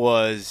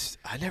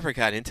 I never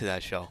got into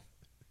that show.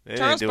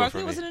 Charles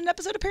Barkley was in an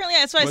episode, apparently.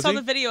 That's why I saw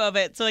the video of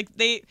it. So, like,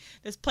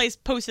 this place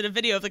posted a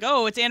video of, like,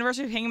 oh, it's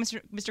anniversary of Hanging with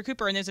Mr.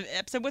 Cooper, and there's an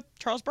episode with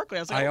Charles Barkley.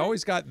 I was like, I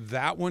always got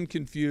that one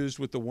confused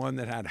with the one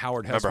that had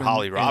Howard Hesseman. Remember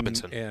Holly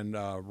Robinson. And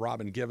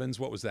Robin Givens.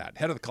 What was that?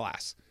 Head of the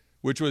class.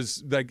 Which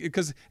was like,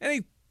 because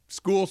any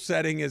school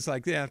setting is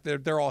like, yeah,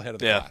 they're all head of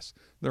the class.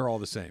 They're all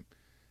the same.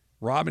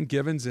 Robin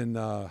Givens and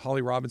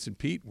Holly Robinson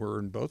Pete were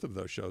in both of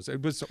those shows.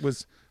 It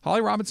was Holly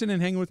Robinson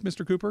in Hanging with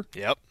Mr. Cooper?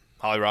 Yep.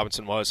 Holly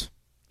Robinson was.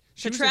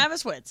 So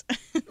Travis wins.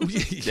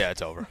 Yeah,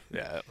 it's over.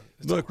 Yeah.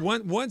 Look,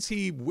 once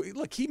he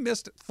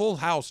missed Full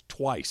House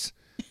twice.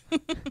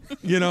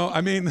 You know,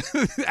 I mean,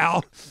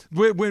 Al,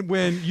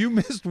 when you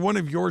missed one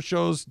of your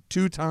shows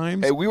 2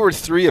 times. Hey, we were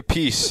 3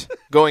 apiece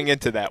going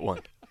into that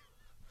one.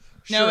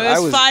 No,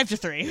 it was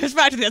 5-3. It was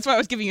 5-3. That's why I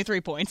was giving you 3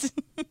 points.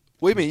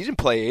 Wait a minute, you didn't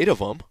play 8 of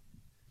them.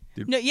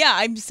 No, yeah,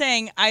 I'm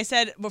saying, I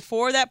said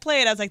before that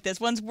played, I was like, this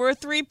one's worth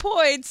 3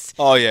 points.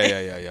 Oh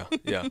yeah.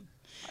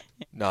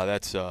 No,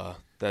 that's a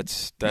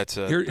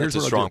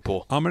strong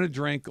pull. I'm going to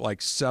drink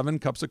like 7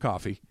 cups of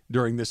coffee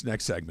during this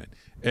next segment,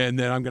 and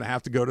then I'm going to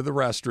have to go to the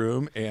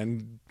restroom,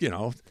 and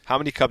How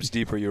many cups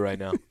deep are you right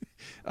now?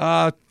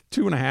 2.5.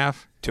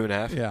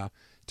 2.5. Yeah.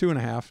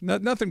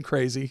 2.5. Nothing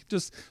crazy.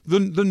 Just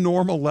the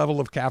normal level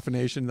of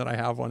caffeination that I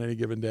have on any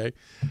given day.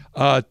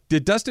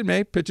 Did Dustin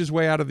May pitch his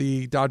way out of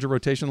the Dodger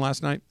rotation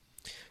last night?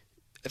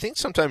 I think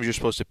sometimes you're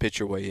supposed to pitch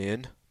your way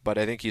in, but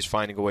I think he's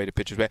finding a way to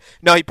pitch his way.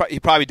 No, he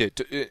probably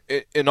did.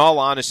 In all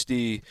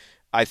honesty,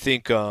 I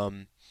think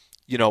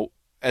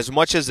as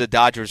much as the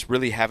Dodgers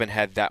really haven't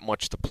had that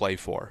much to play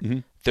for,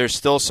 there's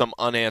still some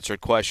unanswered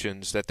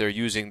questions that they're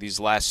using these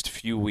last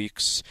few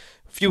weeks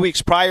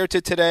prior to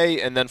today,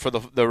 and then for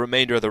the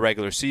remainder of the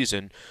regular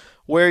season,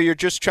 where you're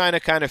just trying to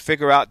kind of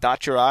figure out,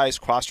 dot your I's,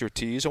 cross your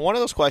T's. And one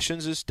of those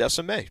questions is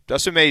Dustin May.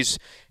 Dustin May's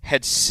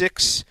had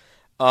 6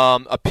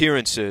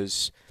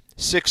 appearances,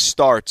 6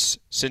 starts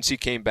since he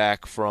came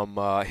back from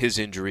his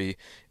injury.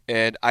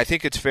 And I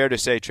think it's fair to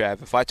say,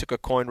 Trav, if I took a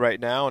coin right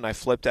now and I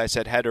flipped, I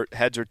said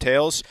heads or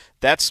tails,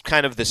 that's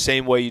kind of the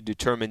same way you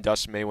determine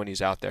Dustin May when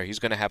he's out there. He's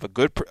going to have a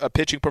good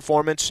pitching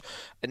performance,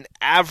 an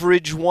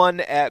average one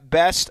at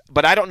best,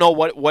 but I don't know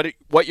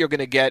what you're going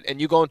to get. And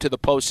you go into the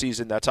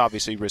postseason, that's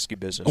obviously risky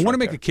business. I want to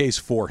make a case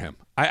for him.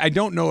 I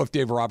don't know if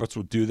Dave Roberts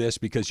will do this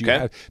because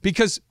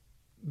because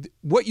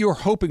what you're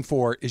hoping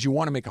for is you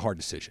want to make a hard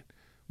decision.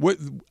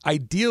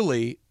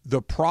 Ideally,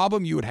 the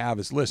problem you would have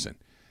is, listen,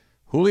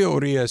 Julio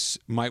Urias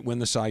might win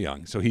the Cy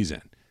Young, so he's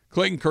in.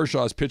 Clayton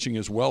Kershaw is pitching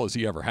as well as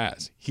he ever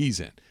has. He's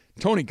in.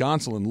 Tony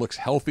Gonsolin looks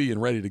healthy and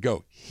ready to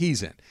go.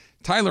 He's in.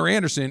 Tyler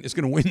Anderson is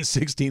going to win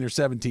 16 or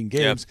 17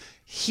 games. Yep.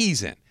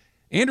 He's in.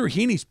 Andrew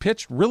Heaney's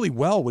pitched really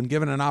well when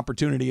given an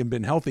opportunity and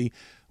been healthy.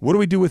 What do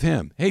we do with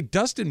him? Hey,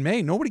 Dustin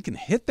May, nobody can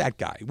hit that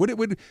guy.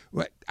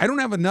 I don't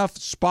have enough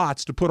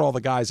spots to put all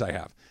the guys I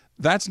have.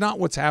 That's not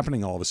what's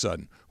happening all of a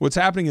sudden. What's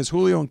happening is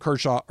Julio and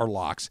Kershaw are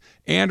locks.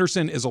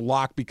 Anderson is a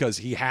lock because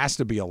he has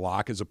to be a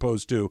lock as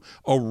opposed to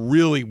a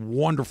really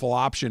wonderful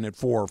option at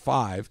 4 or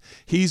 5.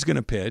 He's going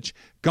to pitch.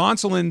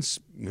 Gonsolin's,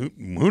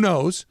 who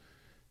knows?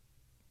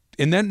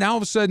 And then now all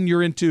of a sudden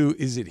you're into,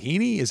 is it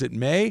Heaney? Is it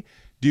May?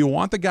 Do you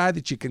want the guy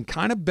that you can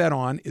kind of bet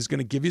on is going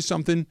to give you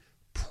something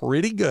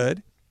pretty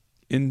good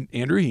in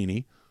Andrew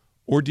Heaney?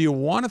 Or do you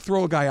want to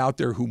throw a guy out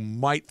there who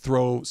might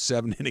throw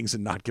 7 innings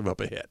and not give up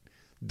a hit?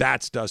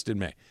 That's Dustin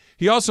May.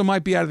 He also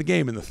might be out of the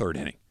game in the 3rd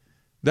inning.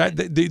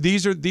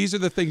 These are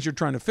the things you're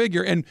trying to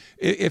figure. And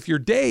if you're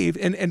Dave,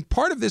 and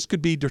part of this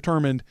could be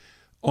determined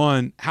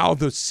on how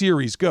the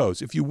series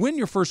goes. If you win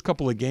your first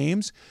couple of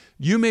games,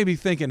 you may be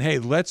thinking, hey,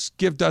 let's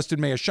give Dustin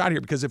May a shot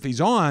here because if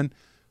he's on,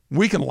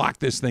 we can lock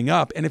this thing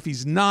up. And if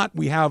he's not,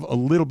 we have a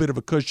little bit of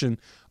a cushion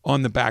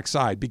on the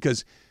backside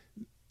because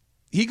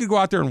he could go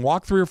out there and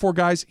walk 3 or 4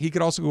 guys. He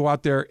could also go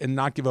out there and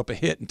not give up a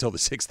hit until the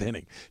 6th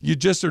inning. You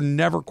just are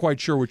never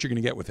quite sure what you're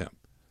going to get with him.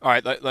 All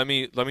right, let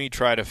me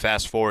try to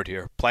fast forward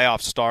here.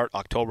 Playoffs start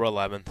October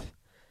 11th,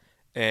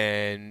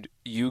 and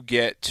you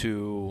get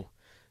to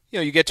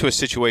a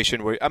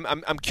situation where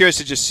I'm curious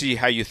to just see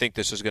how you think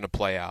this is going to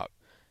play out.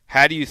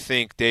 How do you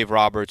think Dave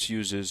Roberts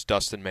uses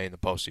Dustin May in the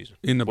postseason?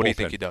 What do you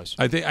think he does?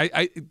 I'm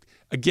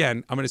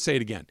going to say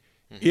it again.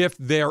 Mm-hmm. If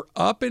they're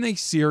up in a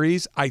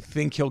series, I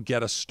think he'll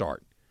get a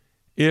start.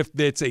 If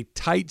it's a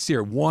tight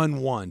series,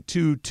 1-1,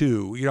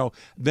 2-2,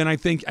 then I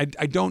think I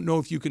don't know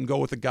if you can go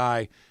with a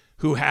guy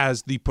who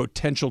has the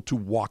potential to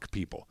walk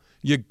people.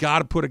 You got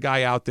to put a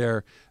guy out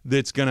there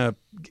that's going to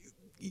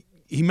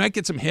 – he might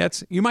get some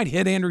hits. You might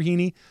hit Andrew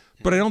Heaney,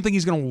 but I don't think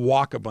he's going to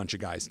walk a bunch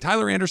of guys.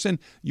 Tyler Anderson,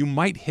 you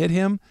might hit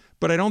him,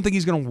 but I don't think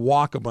he's going to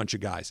walk a bunch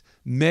of guys.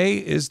 May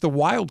is the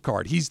wild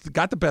card. He's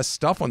got the best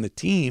stuff on the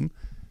team,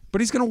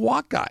 but he's going to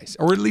walk guys,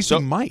 or at least he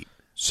might.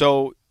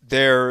 So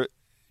they're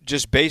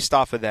just based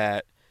off of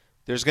that,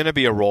 there's going to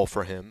be a role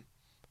for him.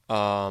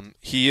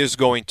 He's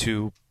going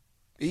to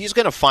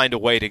find a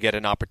way to get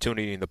an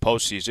opportunity in the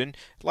postseason.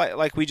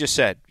 Like we just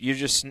said,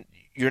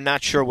 you're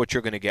not sure what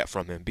you're going to get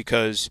from him,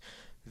 because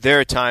there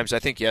are times, I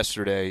think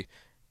yesterday's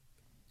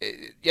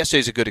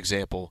a good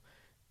example.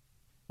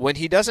 When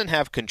he doesn't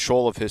have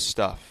control of his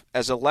stuff,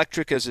 as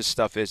electric as his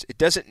stuff is, it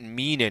doesn't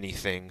mean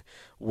anything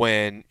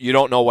when you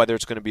don't know whether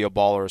it's going to be a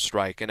ball or a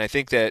strike. And I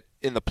think that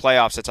in the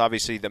playoffs, that's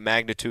obviously the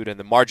magnitude and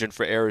the margin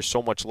for error is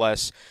so much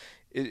less.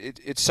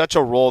 It's such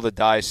a roll of the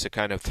dice to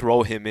kind of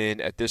throw him in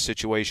at this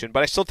situation,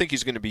 but I still think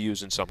he's going to be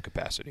used in some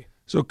capacity.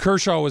 So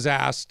Kershaw was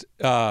asked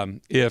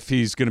if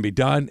he's going to be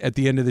done at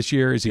the end of this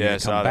year. Is he going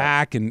to come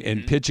back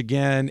and pitch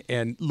again?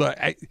 And look,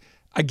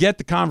 I get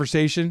the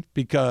conversation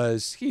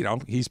because,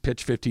 he's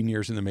pitched 15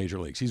 years in the major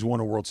leagues. He's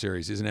won a World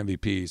Series. He's an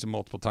MVP. He's a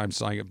multiple time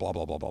signing, blah,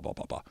 blah, blah, blah, blah,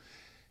 blah, blah.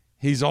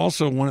 He's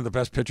also one of the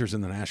best pitchers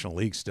in the National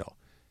League still.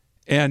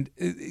 And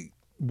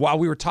while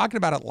we were talking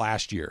about it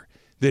last year,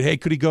 that, hey,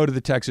 could he go to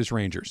the Texas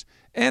Rangers?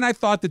 And I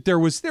thought that there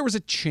was a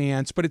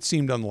chance, but it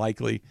seemed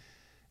unlikely.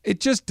 It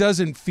just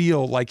doesn't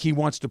feel like he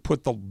wants to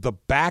put the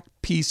back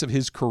piece of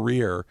his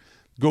career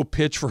go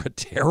pitch for a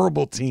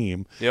terrible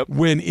team. Yep.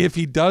 When if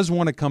he does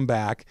want to come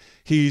back,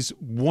 he's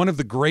one of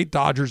the great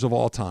Dodgers of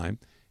all time.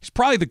 He's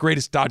probably the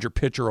greatest Dodger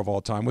pitcher of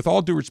all time, with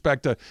all due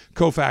respect to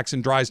Koufax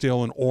and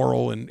Drysdale and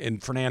Orel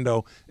and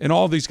Fernando and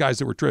all these guys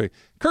that were terrific.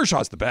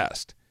 Kershaw's the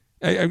best.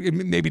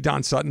 Maybe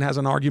Don Sutton has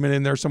an argument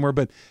in there somewhere,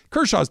 but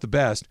Kershaw's the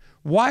best.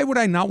 Why would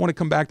I not want to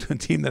come back to a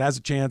team that has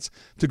a chance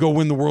to go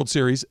win the World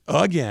Series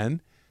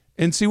again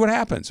and see what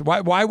happens?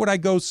 Why would I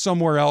go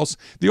somewhere else?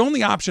 The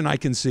only option I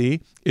can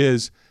see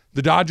is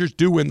the Dodgers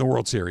do win the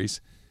World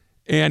Series,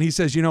 and he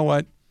says, you know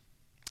what?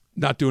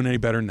 Not doing any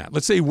better than that.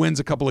 Let's say he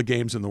wins a couple of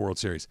games in the World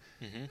Series.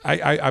 Mm-hmm.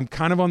 I'm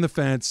kind of on the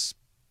fence.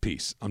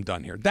 Peace. I'm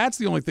done here. That's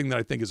the only thing that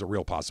I think is a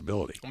real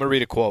possibility. I'm going to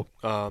read a quote.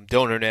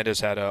 Dylan Hernandez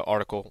had an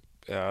article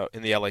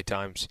in the LA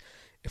Times.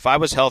 If I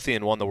was healthy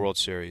and won the World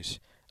Series,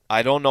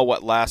 I don't know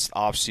what last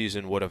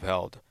offseason would have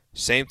held.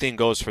 Same thing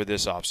goes for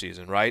this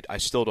offseason, right? I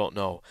still don't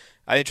know.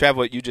 I think, Trav,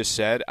 what you just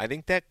said, I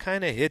think that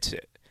kind of hits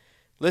it.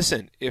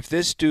 Listen, if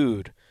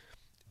the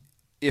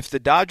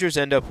Dodgers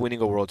end up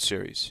winning a World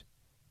Series,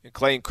 and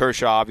Clayton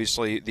Kershaw,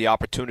 obviously, the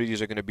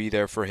opportunities are going to be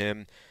there for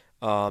him,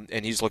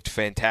 and he's looked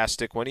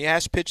fantastic when he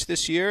has pitched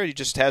this year. He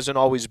just hasn't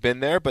always been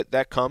there, but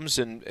that comes,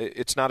 and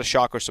it's not a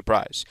shock or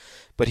surprise.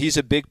 But he's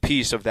a big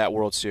piece of that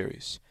World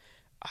Series.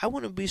 I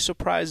wouldn't be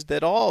surprised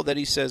at all that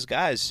he says,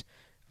 guys,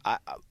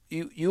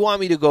 you want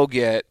me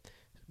to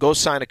go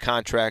sign a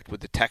contract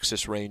with the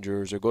Texas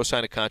Rangers or go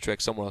sign a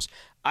contract somewhere else.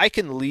 I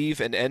can leave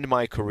and end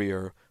my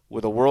career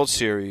with a World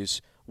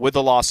Series with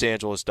the Los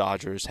Angeles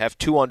Dodgers, have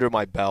 2 under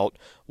my belt,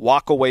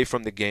 walk away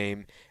from the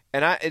game.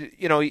 And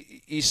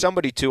he's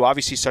somebody too,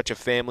 obviously such a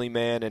family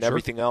man and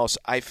everything else.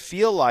 I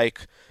feel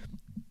like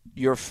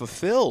you're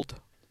fulfilled,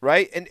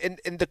 right?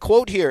 And the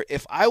quote here,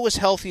 if I was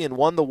healthy and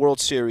won the World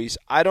Series,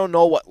 I don't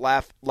know what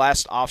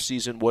last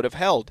offseason would have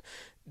held.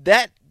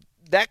 That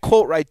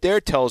quote right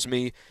there tells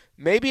me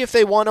maybe if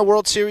they won a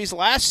World Series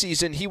last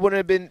season, he wouldn't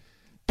have been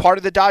part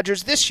of the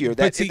Dodgers this year.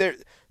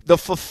 The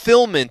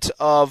fulfillment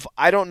of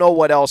I don't know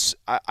what else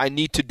I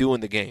need to do in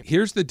the game.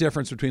 Here's the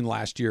difference between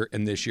last year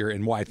and this year,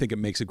 and why I think it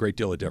makes a great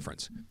deal of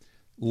difference.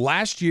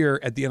 Last year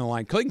at the end of the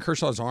line, Clayton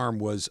Kershaw's arm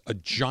was a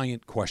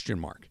giant question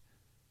mark.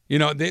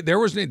 There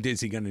was,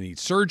 is he going to need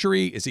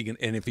surgery?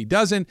 And if he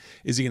doesn't,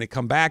 is he going to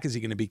come back? Is he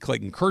going to be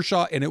Clayton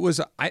Kershaw? And it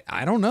was,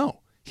 I don't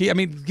know.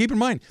 Keep in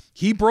mind,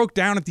 he broke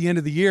down at the end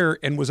of the year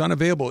and was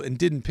unavailable and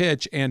didn't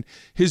pitch, and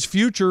his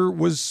future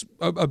was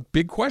a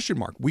big question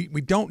mark. We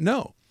don't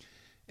know.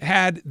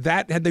 Had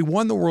they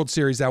won the World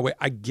Series that way,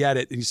 I get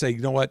it. And you say, you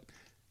know what?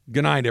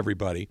 Good night,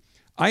 everybody.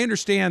 I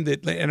understand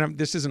that, and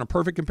this isn't a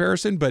perfect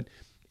comparison, but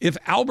if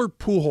Albert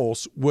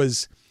Pujols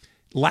was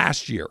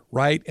last year,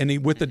 right, and he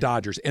with the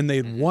Dodgers, and they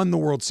had won the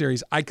World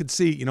Series, I could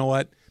see, you know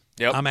what?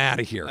 Yep. I'm out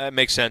of here. That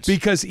makes sense.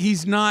 Because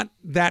he's not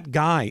that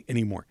guy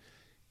anymore.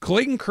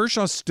 Clayton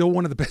Kershaw is still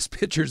one of the best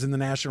pitchers in the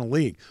National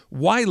League.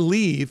 Why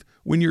leave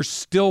when you're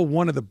still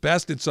one of the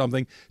best at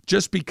something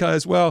just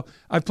because, well,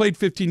 I've played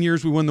 15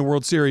 years, we won the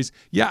World Series.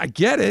 Yeah, I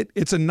get it.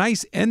 It's a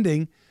nice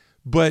ending,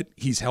 but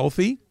he's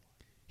healthy.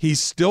 He's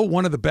still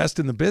one of the best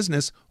in the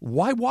business.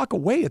 Why walk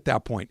away at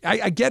that point?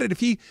 I get it.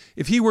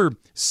 If he were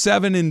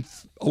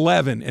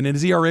 7-11 and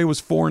his ERA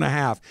was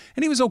 4.5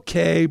 and he was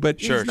okay, but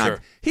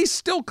he's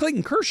still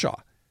Clayton Kershaw.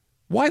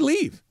 Why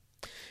leave?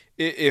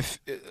 If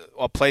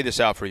I'll play this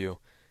out for you.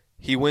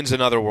 He wins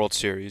another World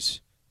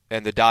Series,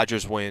 and the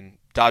Dodgers win.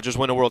 Dodgers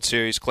win a World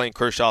Series. Clayton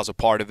Kershaw's a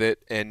part of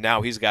it, and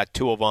now he's got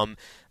 2 of them.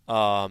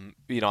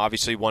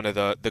 Obviously one of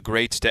the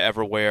greats to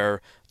ever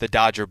wear the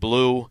Dodger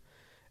blue.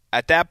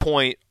 at that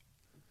point,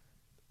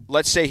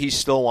 let's say he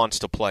still wants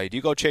to play. Do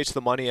you go chase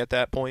the money at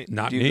that point?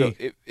 Not me.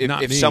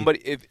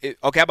 Okay,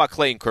 how about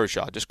Clayton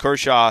Kershaw? Just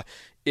Kershaw,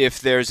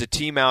 if there's a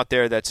team out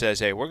there that says,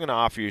 hey, we're going to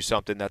offer you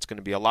something that's going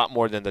to be a lot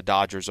more than the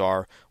Dodgers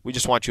are. We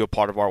just want you a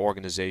part of our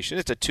organization.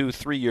 It's a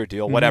 2-3 year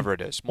deal, whatever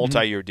it is,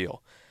 multi-year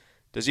deal.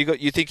 Does he go?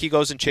 You think he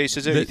goes and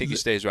chases it, or you think he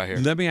stays right here?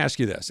 Let me ask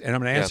you this, and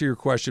I'm going to answer your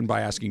question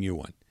by asking you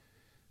one.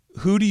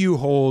 Who do you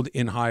hold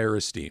in higher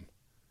esteem?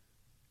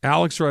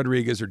 Alex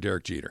Rodriguez or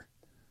Derek Jeter?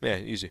 Yeah,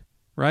 easy.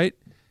 Right?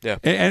 Yeah.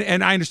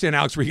 And I understand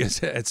Alex Rodriguez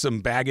had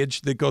some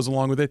baggage that goes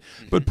along with it,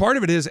 but part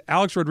of it is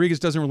Alex Rodriguez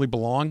doesn't really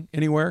belong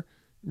anywhere.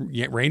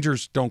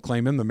 Rangers don't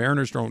claim him. The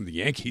Mariners don't. The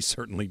Yankees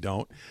certainly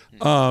don't.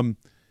 And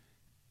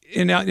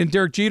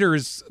Derek Jeter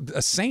is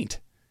a saint.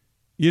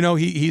 You know,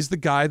 he's the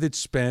guy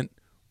that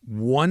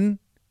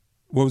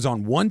was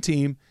on one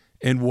team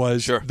and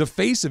was the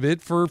face of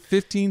it for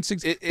 15,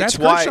 16. That's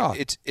Kershaw.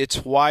 It's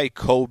why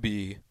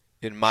Kobe,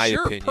 in my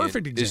opinion,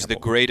 perfect example, is the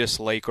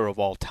greatest Laker of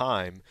all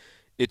time.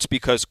 It's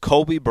because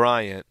Kobe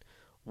Bryant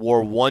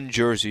wore one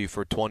jersey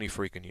for 20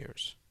 freaking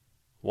years.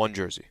 One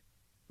jersey.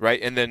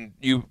 Right? And then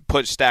you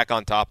stack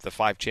on top the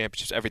 5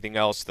 championships, everything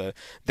else, the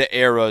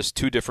eras,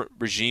 2 different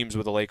regimes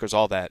with the Lakers,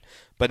 all that.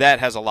 But that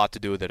has a lot to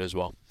do with it as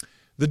well.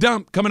 The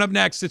Dump coming up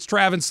next. It's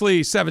Travis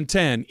Lee,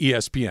 710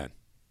 ESPN.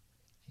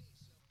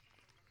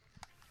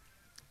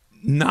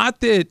 Not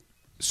that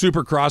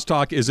Super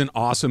Crosstalk isn't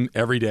awesome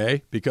every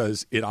day,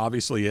 because it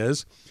obviously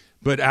is.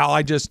 But, Al,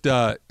 I just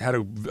had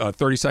a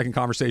 30-second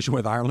conversation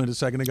with Ireland a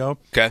second ago.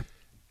 Okay.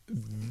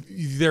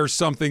 There's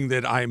something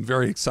that I am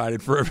very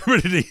excited for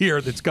everybody to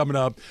hear that's coming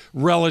up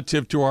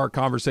relative to our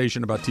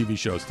conversation about TV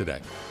shows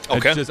today.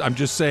 Okay. I'm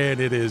just saying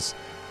it is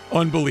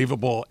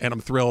unbelievable, and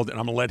I'm thrilled, and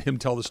I'm going to let him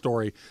tell the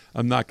story.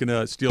 I'm not going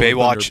to steal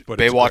Baywatch, but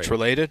Baywatch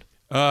related?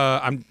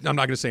 I'm not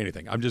going to say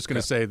anything. I'm just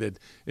going to say that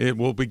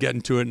we'll be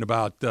getting to it in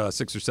about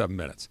 6 or 7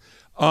 minutes.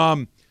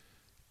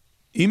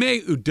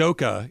 Ime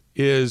Udoka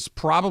is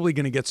probably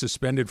going to get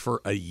suspended for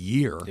a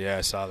year. Yeah,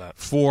 I saw that.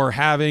 For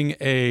having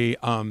a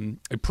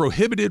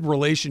prohibited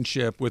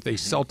relationship with a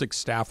Celtics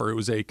staffer. It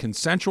was a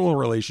consensual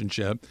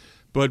relationship,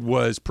 but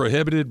was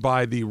prohibited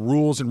by the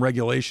rules and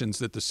regulations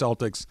that the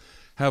Celtics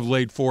have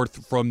laid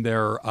forth from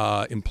their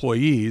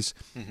employees.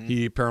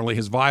 He apparently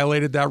has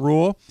violated that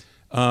rule.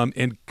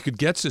 And could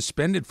get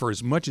suspended for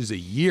as much as a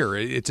year.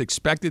 It's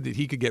expected that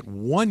he could get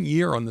 1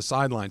 year on the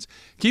sidelines.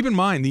 Keep in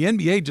mind, the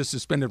NBA just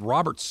suspended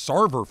Robert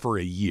Sarver for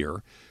a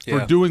year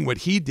for doing what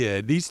he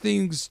did. These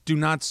things do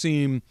not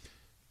seem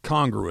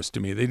congruous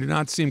to me. They do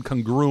not seem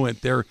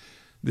congruent.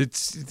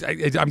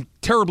 I'm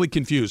terribly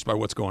confused by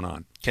what's going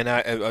on. Can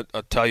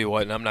I'll tell you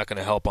what, and I'm not going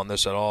to help on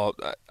this at all.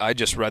 I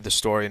just read the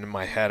story, and in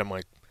my head I'm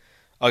like,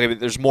 okay, but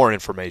there's more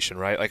information,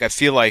 right? Like, I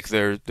feel like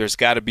there's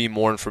got to be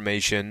more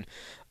information.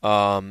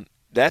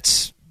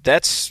 That's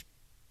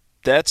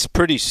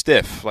pretty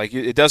stiff. Like,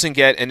 it doesn't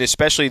get, and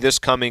especially this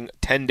coming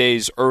 10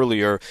 days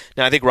earlier.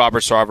 Now, I think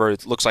Robert Sarver,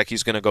 it looks like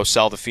he's going to go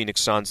sell the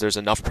Phoenix Suns. There's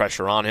enough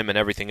pressure on him and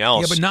everything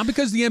else. Yeah, but not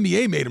because the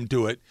NBA made him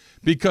do it.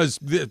 Because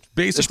basically,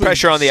 there's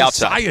pressure on the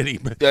society,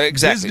 outside.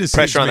 Exactly,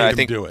 pressure on that. I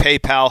think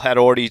PayPal had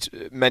already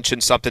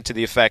mentioned something to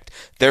the effect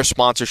their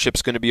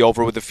sponsorship's going to be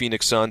over with the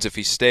Phoenix Suns if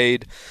he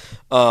stayed.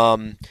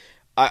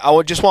 I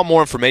would just want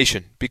more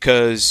information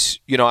because,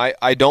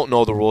 I don't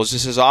know the rules.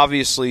 This is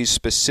obviously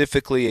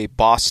specifically a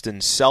Boston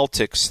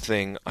Celtics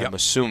thing, I'm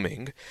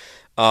assuming.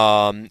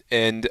 And,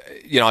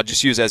 I'll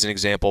just use as an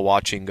example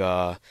watching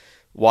the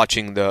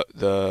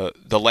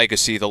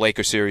Legacy, the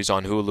Lakers series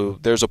on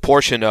Hulu. There's a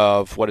portion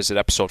of,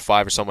 episode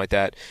 5 or something like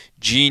that,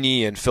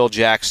 Jeannie and Phil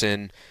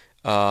Jackson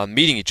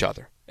meeting each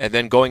other and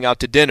then going out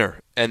to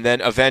dinner. And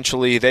then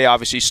eventually they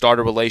obviously start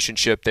a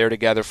relationship. They're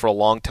together for a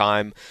long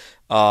time.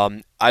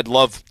 I'd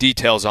love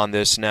details on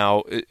this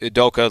now.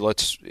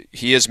 Udoka,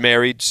 he is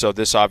married, so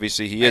this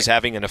obviously he is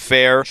having an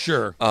affair.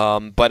 Sure.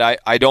 But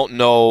I don't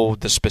know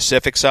the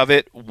specifics of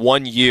it.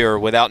 1 year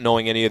without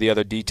knowing any of the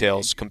other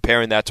details,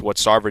 comparing that to what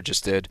Sarver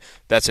just did,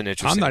 that's an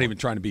interesting I'm not one. even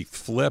trying to be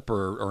flip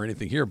or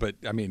anything here, but,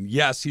 I mean,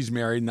 yes, he's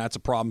married, and that's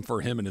a problem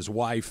for him and his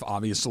wife,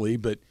 obviously.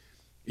 But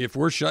if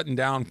we're shutting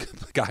down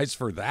guys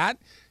for that,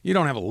 you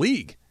don't have a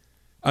league.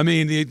 I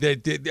mean,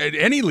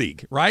 any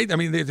league, right? I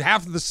mean,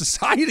 half of the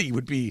society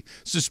would be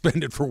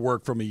suspended for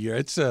work from a year.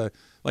 It's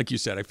like you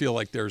said, I feel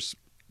like there's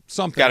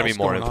something Got to else be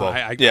more going info. on.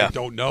 I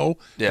don't know,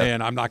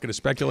 and I'm not going to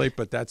speculate,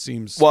 but that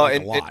seems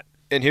like a lot.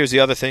 And here's the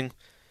other thing.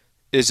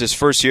 Is his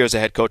first year as a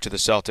head coach of the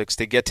Celtics.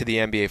 They get to the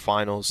NBA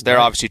Finals. They're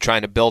obviously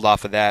trying to build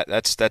off of that.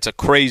 That's a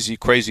crazy,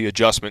 crazy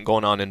adjustment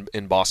going on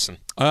in Boston.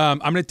 I'm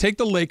going to take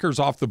the Lakers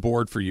off the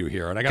board for you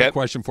here, and I got a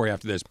question for you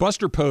after this.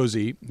 Buster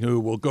Posey, who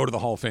will go to the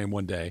Hall of Fame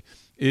one day,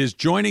 is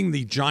joining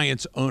the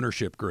Giants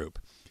ownership group,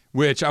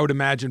 which I would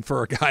imagine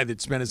for a guy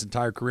that spent his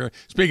entire career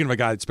 – speaking of a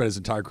guy that spent his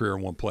entire career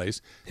in one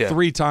place,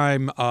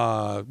 3-time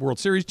World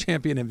Series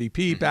champion,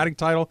 MVP, batting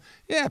title,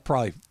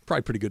 probably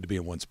pretty good to be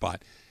in one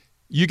spot.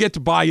 You get to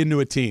buy into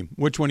a team.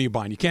 Which one are you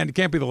buying? It can't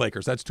be the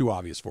Lakers. That's too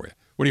obvious for you.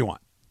 What do you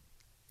want?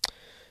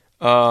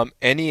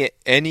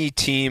 Any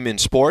team in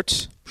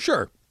sports?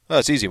 Sure. Oh,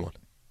 that's an easy one.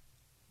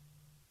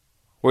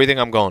 Where do you think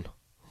I'm going?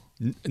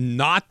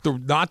 Not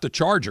the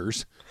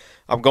Chargers.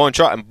 I'm going.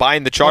 I'm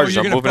buying the Chargers.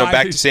 I'm moving them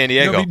back to San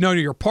Diego. No,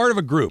 you're part of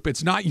a group.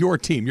 It's not your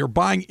team. You're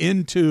buying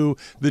into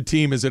the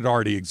team as it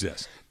already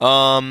exists.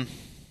 So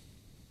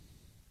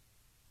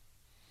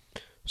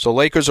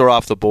Lakers are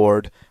off the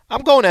board.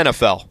 I'm going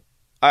NFL.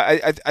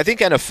 I think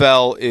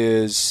NFL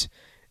is.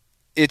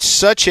 It's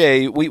such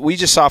a. We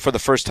just saw for the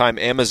first time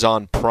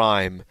Amazon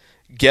Prime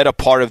get a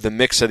part of the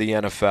mix of the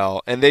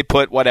NFL, and they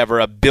put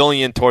 $1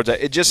 billion towards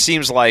it. It just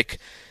seems like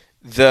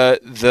the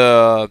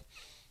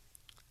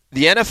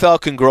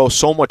NFL can grow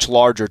so much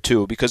larger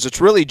too, because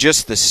it's really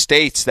just the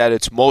states that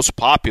it's most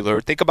popular.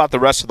 Think about the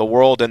rest of the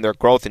world and their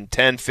growth in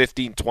 10,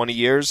 15, 20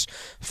 years,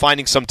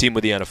 finding some team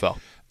with the NFL.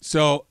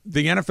 So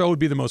the NFL would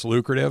be the most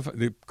lucrative,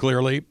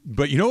 clearly.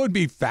 But you know what would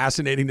be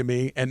fascinating to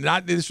me? And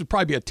this would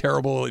probably be a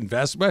terrible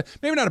investment,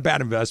 maybe not a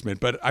bad investment,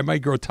 but I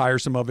might grow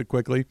tiresome of it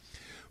quickly.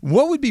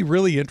 What would be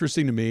really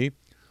interesting to me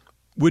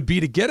would be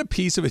to get a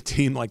piece of a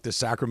team like the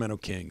Sacramento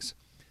Kings.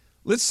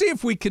 Let's see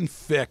if we can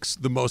fix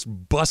the most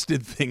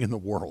busted thing in the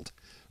world,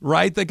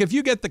 right? Like if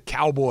you get the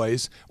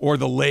Cowboys or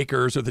the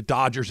Lakers or the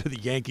Dodgers or the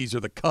Yankees or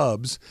the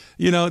Cubs,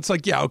 it's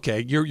like, yeah,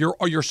 okay,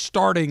 you're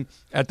starting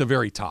at the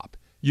very top.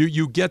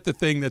 You get the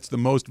thing that's the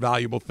most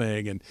valuable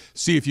thing and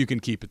see if you can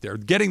keep it there.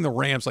 Getting the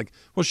Rams, like,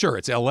 well, sure,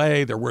 it's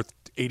L.A., they're worth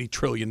 $80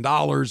 trillion,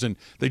 and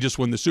they just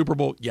won the Super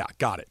Bowl. Yeah,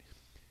 got it.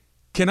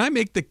 Can I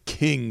make the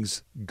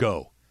Kings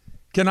go?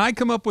 Can I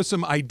come up with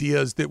some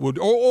ideas that would,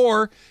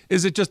 or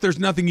is it just there's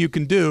nothing you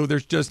can do?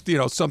 There's just,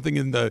 something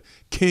in the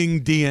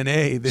King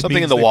DNA that something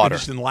means in the they water.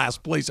 Finished in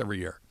last place every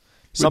year.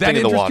 Something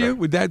in the water. You?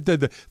 Would that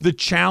the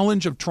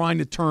challenge of trying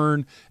to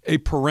turn a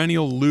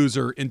perennial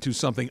loser into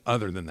something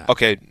other than that?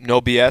 Okay, no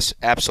BS.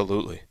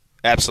 Absolutely.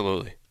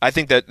 I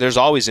think that there's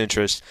always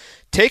interest.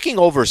 Taking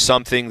over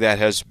something that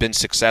has been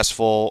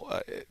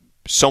successful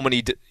so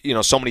many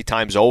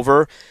times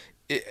over.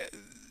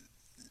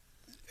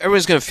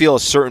 Everyone's going to feel a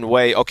certain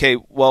way. Okay,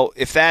 well,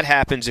 if that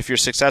happens, if you're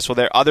successful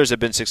there, others have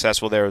been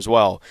successful there as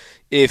well.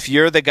 If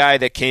you're the guy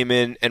that came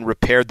in and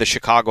repaired the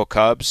Chicago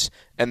Cubs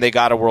and they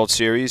got a World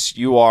Series,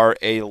 you are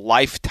a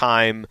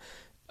lifetime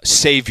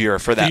savior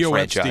for that Theo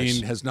franchise.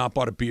 Epstein has not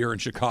bought a beer in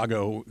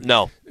Chicago.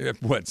 No.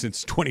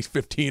 Since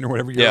 2015 or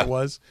whatever year it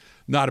was?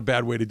 Not a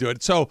bad way to do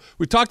it. So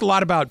we talked a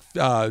lot about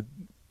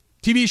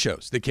TV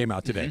shows that came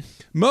out today.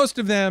 Mm-hmm. Most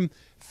of them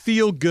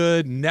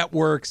feel-good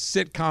networks,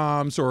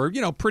 sitcoms, or,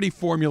 pretty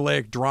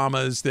formulaic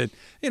dramas that,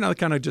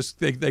 kind of just,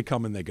 they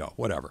come and they go,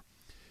 whatever.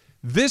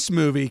 This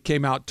movie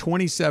came out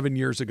 27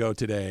 years ago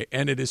today,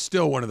 and it is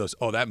still one of those,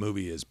 that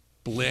movie is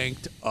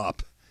blinked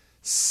up.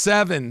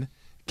 Seven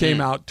came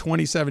out,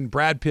 27,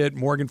 Brad Pitt,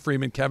 Morgan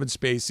Freeman, Kevin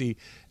Spacey,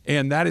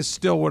 and that is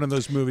still one of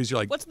those movies you're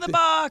like, what's in the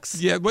box?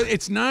 Yeah, but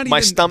it's not my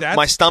even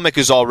my stomach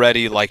is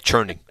already,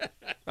 churning.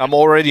 I'm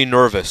already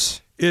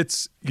nervous.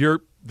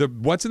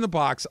 What's in the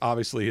box,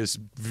 obviously, is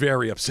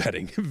very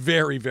upsetting.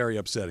 Very, very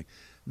upsetting.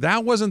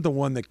 That wasn't the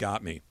one that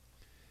got me.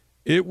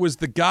 It was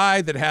the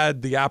guy that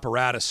had the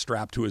apparatus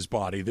strapped to his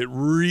body that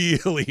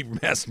really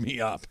messed me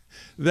up.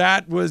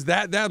 That was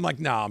that. I'm like,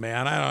 no,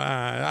 man.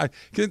 I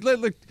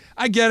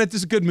get it. This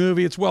is a good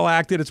movie. It's well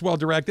acted. It's well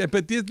directed.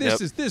 But this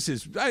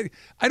is.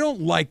 I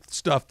don't like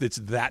stuff that's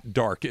that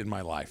dark in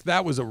my life.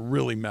 That was a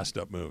really messed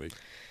up movie.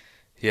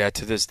 Yeah,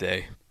 to this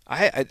day.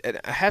 I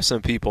have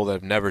some people that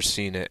have never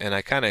seen it, and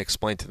I kind of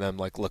explain to them,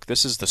 look,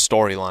 this is the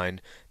storyline.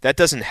 That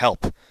doesn't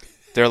help.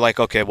 They're like,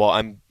 okay, well,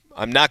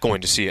 I'm not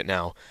going to see it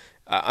now.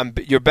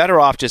 You're better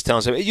off just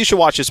telling them, hey, you should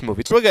watch this movie.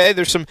 It's okay.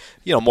 There's some,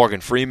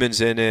 Morgan Freeman's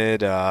in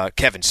it,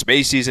 Kevin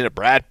Spacey's in it,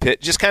 Brad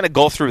Pitt. Just kind of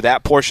go through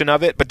that portion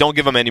of it, but don't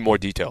give them any more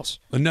details.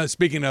 No,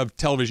 speaking of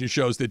television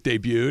shows that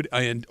debuted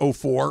in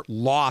 2004,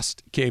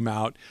 Lost came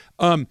out.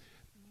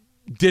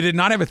 Did it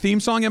not have a theme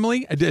song,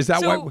 Emily? Is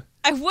that why?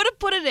 I would have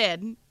put it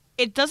in.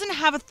 It doesn't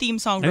have a theme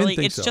song, really.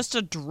 It's just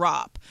a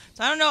drop.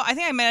 So I don't know. I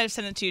think I might have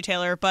sent it to you,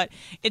 Taylor, but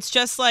it's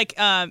just like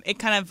it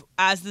kind of,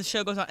 as the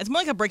show goes on, it's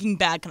more like a Breaking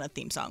Bad kind of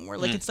theme song where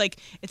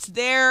it's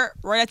there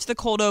right after the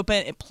cold open,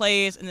 it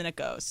plays, and then it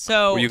goes.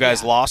 So were you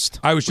guys lost?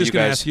 I was just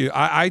going to ask you.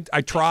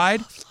 I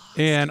tried,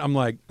 and I'm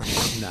like,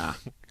 nah.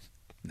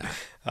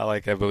 I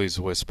like Emily's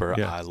whisper.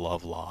 Yeah. I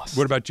love Lost.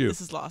 What about you? This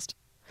is Lost.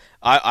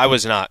 I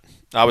was not.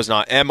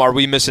 Em, are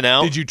we missing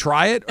out? Did you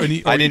try it? I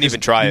didn't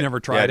even try it. You never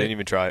tried it? I didn't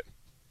even try it.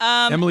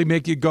 Emily,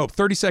 make you go.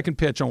 30-second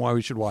pitch on why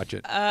we should watch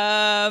it.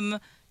 Hot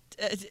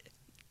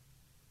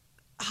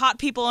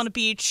people on a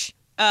beach.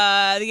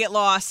 They get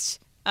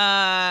lost.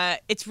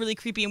 It's really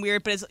creepy and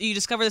weird, but you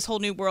discover this whole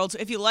new world. So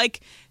if you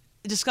like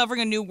discovering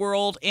a new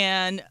world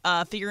and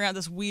figuring out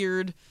this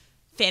weird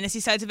fantasy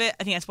sides of it,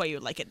 I think that's why you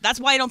would like it.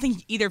 That's why I don't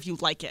think either of you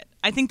like it.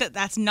 I think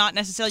that's not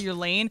necessarily your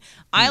lane.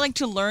 I like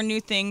to learn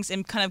new things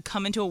and kind of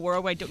come into a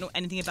world where I don't know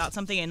anything about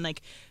something and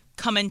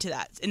come into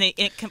that, and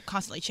it can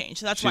constantly change.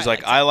 So that's She's why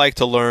like, I like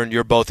to learn.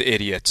 You're both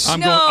idiots. I'm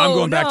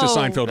going back to No.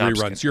 Seinfeld No, I'm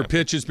just reruns. kidding. Your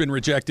pitch has been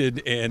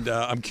rejected, and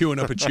I'm queuing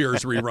up a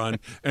Cheers rerun,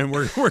 and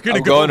we're going to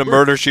I'm going to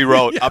Murder, She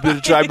Wrote. I'm going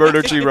to try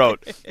Murder, She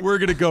Wrote. We're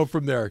going to go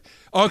from there.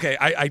 Okay,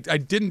 I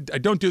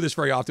don't do this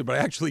very often, but I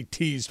actually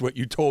teased what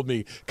you told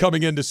me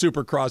coming into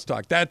Super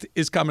Crosstalk. That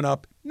is coming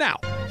up now.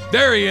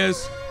 There he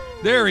is.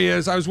 There he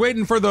is. I was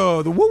waiting for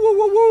the woo woo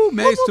woo woo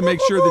Mace to make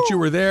sure that you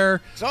were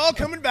there. It's all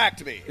coming back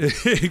to me.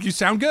 You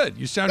sound good.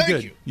 You sound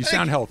Thank good. you.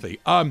 Sound healthy.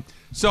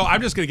 So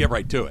I'm just going to get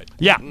right to it.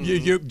 Yeah.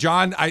 You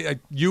John,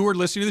 you were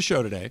listening to the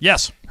show today.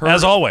 Yes,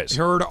 as always.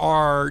 Heard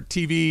our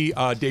TV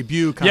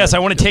debut. Yes, I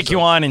want to take you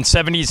on in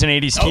 70s and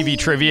 80s TV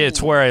trivia.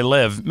 It's where I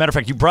live. Matter of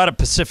fact, you brought up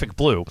Pacific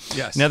Blue.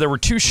 Yes. Now, there were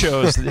two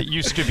shows that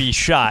used to be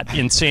shot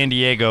in San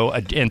Diego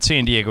and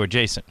San Diego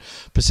adjacent.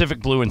 Pacific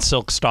Blue and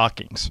Silk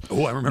Stockings.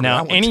 Oh, I remember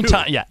now, that one,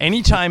 too.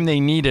 anytime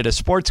they needed a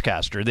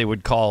sportscaster, they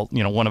would call,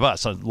 one of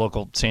us, a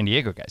local San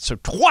Diego guy. So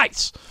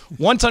twice.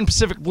 Once on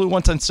Pacific Blue,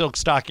 once on Silk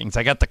Stockings.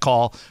 I got the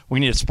call.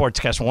 We need a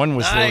sportscaster. One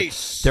was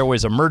Nice. there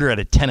was a murder at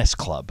a tennis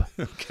club.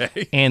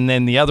 Okay. And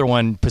then the other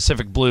one,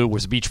 Pacific Blue,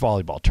 was a beach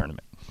volleyball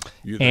tournament.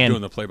 You're And-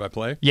 doing the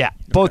play-by-play? Yeah,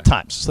 both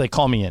times. So they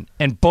call me in,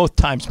 and both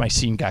times my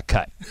scene got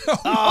cut.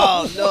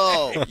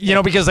 Oh,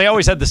 no. Because they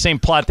always had the same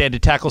plot. They had to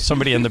tackle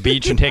somebody on the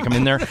beach and take them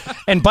in there.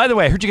 And by the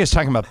way, I heard you guys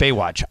talking about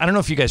Baywatch. I don't know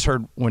if you guys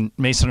heard when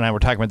Mason and I were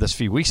talking about this a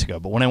few weeks ago,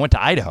 but when I went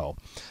to Idaho,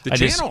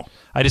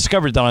 I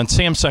discovered that on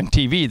Samsung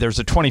TV, there's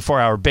a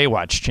 24-hour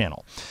Baywatch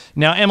channel.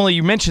 Now, Emily,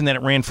 you mentioned that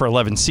it ran for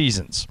 11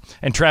 seasons.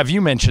 And Trav,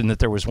 you mentioned that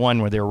there was one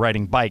where they were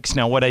riding bikes.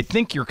 Now, what I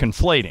think you're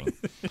conflating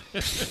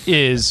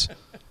is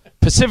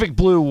Pacific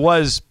Blue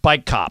was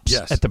bike cops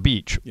at the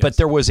beach, but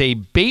there was a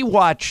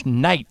Baywatch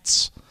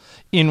Nights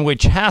in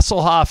which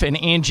Hasselhoff and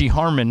Angie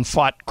Harmon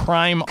fought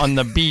crime on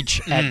the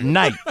beach at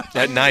night.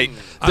 At night.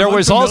 There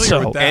was unfamiliar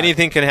also with that.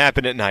 Anything can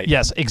happen at night.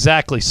 Yes,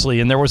 exactly, Slee.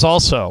 And there was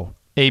also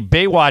a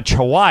Baywatch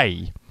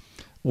Hawaii,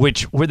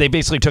 where they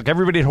basically took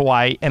everybody to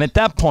Hawaii, and at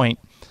that point,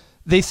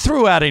 they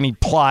threw out any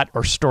plot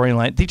or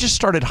storyline. They just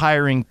started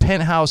hiring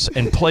Penthouse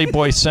and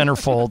Playboy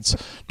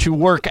centerfolds to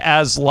work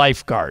as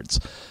lifeguards.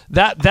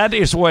 That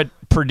is what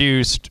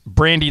produced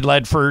Brandy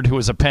Ledford, who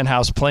was a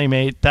Penthouse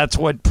playmate. That's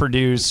what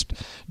produced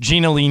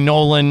Gina Lee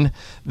Nolan.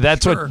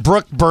 That's what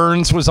Brooke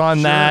Burns was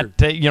on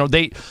that.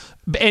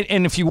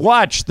 And if you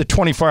watch the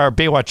 24-hour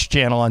Baywatch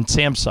channel on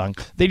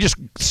Samsung, they just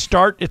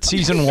start at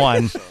season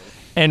 1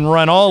 and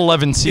run all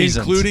 11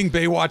 seasons. Including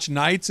Baywatch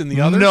Nights and the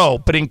others? No,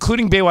 but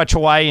including Baywatch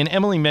Hawaii. And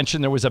Emily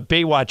mentioned there was a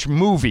Baywatch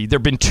movie. There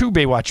have been 2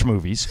 Baywatch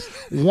movies.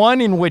 One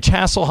in which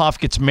Hasselhoff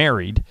gets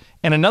married,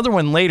 and another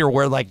one later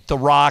where like The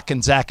Rock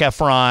and Zac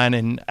Efron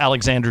and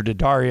Alexander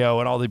Daddario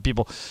and all the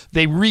people,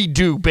 they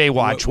redo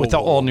Baywatch with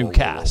an all-new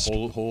cast.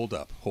 Hold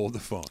up. Hold the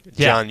phone.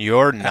 Yeah. John,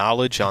 your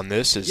knowledge on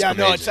this is Yeah,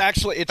 amazing. no, it's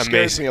actually, it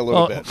scares Amazing. me a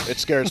little bit. It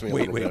scares me a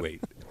little bit.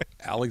 Wait.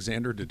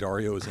 Alexander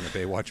Daddario is in a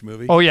Baywatch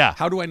movie? Oh, yeah.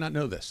 How do I not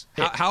know this?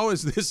 How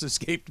has this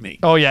escaped me?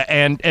 Oh, yeah,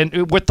 and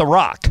with The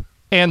Rock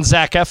and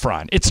Zac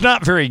Efron. It's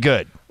not very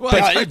good. Well,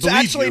 I It's believe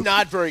actually you.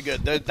 not very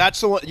good.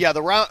 That's the one. Yeah,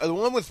 the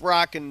one with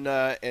Rock and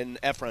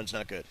Efron's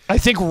not good. I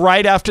think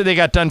right after they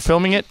got done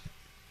filming it,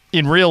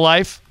 in real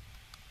life,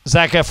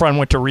 Zac Efron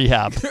went to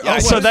rehab.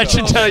 So that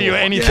should tell you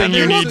anything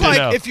you need to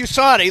know. If you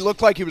saw it, he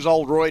looked like he was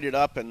all roided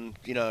up, and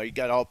he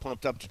got all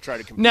pumped up to try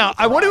to compete. Now, with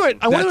I want Rock.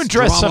 to That's address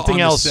drama something on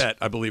the else set,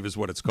 I believe is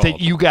what it's called.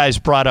 that you guys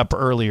brought up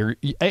earlier.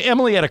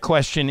 Emily had a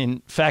question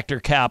in Factor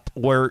Cap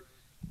where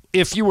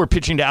if you were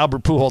pitching to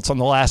Albert Pujols on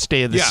the last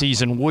day of the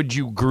season, would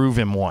you groove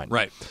him one?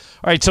 Right.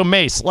 All right, so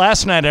Mace,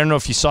 last night, I don't know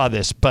if you saw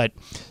this, but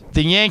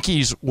the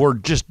Yankees were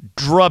just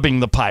drubbing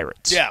the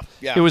Pirates. Yeah.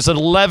 It was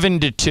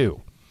 11-2.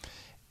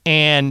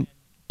 And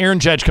Aaron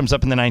Judge comes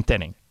up in the 9th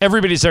inning.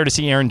 Everybody's there to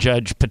see Aaron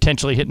Judge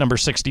potentially hit number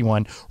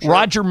 61. Sure.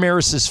 Roger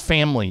Maris's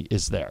family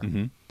is there.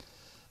 Mm-hmm.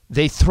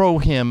 They throw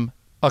him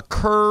a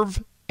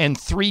curve and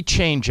 3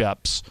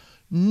 changeups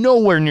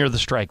nowhere near the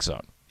strike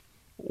zone.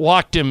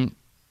 Walked him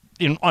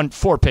on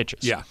 4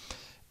 pitches. Yeah.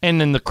 And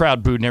then the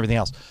crowd booed and everything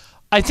else.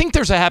 I think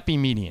there's a happy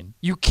median.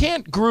 You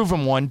can't groove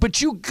him one,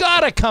 but you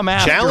got to come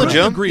after Challenge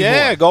him. him. Agree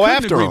Yeah, more. go Couldn't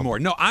after agree him. More.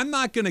 No, I'm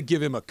not going to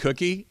give him a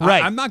cookie.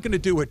 Right. I'm not going to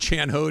do what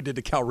Chan Ho did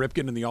to Cal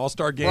Ripken in the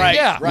All-Star game. Right,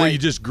 Yeah. Where right. you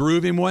just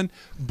groove him one.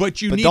 But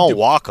don't to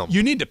walk him.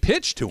 You need to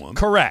pitch to him.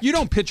 Correct. You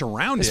don't pitch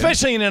around him.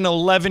 Especially in an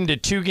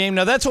 11-2 game.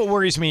 Now, that's what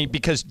worries me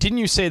because didn't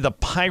you say the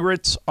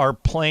Pirates are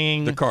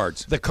playing The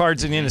Cards. The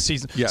Cards in the end of the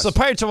season. Yes. So the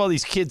Pirates have all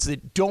these kids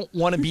that don't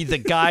want to be the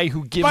guy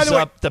who By gives the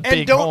way, up the and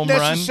big don't home run.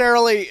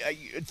 necessarily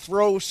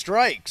throw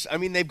strikes. I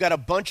mean, they've got a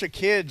bunch of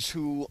kids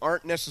who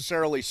aren't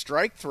necessarily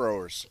strike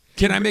throwers.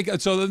 Can I make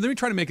so? Let me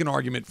try to make an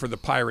argument for the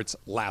Pirates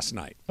last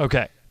night.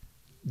 Okay.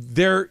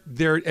 They're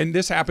and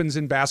this happens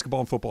in basketball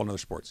and football and other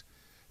sports.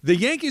 The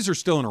Yankees are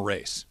still in a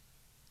race.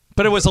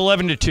 But it was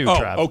 11-2,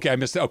 Oh, Trav. okay, I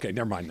missed it. Okay,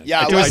 never mind. Then.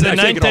 Yeah, It was the I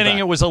take 9th all inning. back.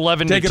 It was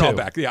 11-2. Take it all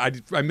back. Yeah,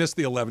 I missed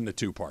the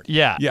 11-2 part.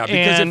 Yeah, yeah.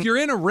 Because and if you're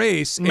in a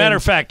race, matter and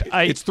of fact,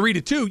 it's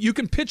 3-2. You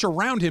can pitch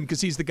around him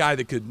because he's the guy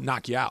that could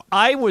knock you out.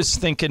 I was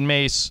thinking,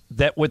 Mace,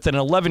 that with an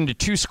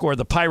 11-2 score,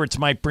 the Pirates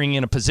might bring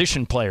in a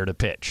position player to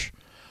pitch.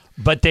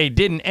 But they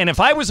didn't. And if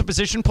I was a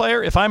position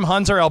player, if I'm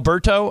Hanser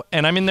Alberto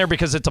and I'm in there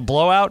because it's a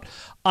blowout,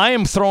 I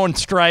am throwing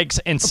strikes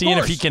and seeing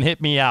if he can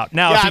hit me out.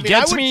 Now, if he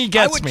gets me, he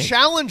gets me. I would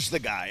challenge the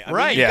guy. I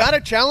right. mean, you got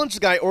to challenge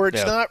the guy, or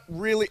it's not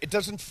really. It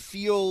doesn't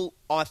feel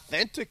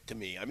authentic to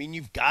me. I mean,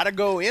 you've got to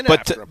go in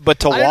after him. But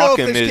to walk him I don't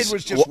know if this is kid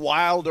was just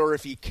wild or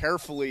if he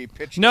carefully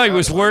pitched. No, he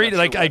was worried.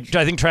 Like I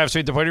think Travis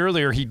made the point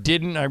earlier. He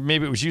didn't, or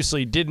maybe it was Usley,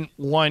 he didn't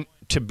want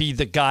to be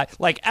the guy.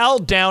 Like Al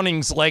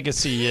Downing's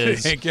legacy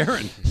is Hank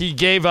Aaron. He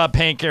gave up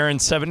Hank Aaron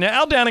 7. Now,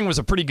 Al Downing was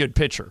a pretty good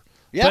pitcher.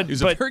 Yeah, he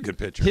was a very good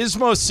pitcher. His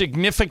most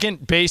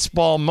significant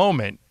baseball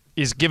moment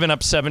is giving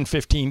up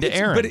 7-15 to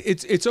Aaron. But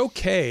it's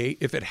okay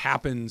if it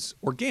happens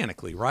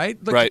organically, right?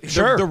 Like, right.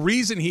 Sure. The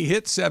reason he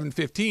hit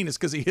 7-15 is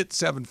because he hit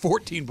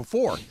 7-14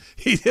 before.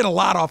 He hit a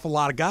lot off a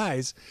lot of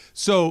guys.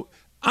 So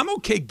I'm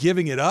okay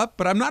giving it up,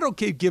 but I'm not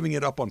okay giving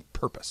it up on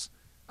purpose.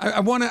 I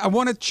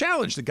want to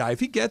challenge the guy. If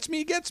he gets me,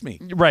 he gets me.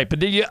 Right,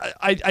 but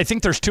I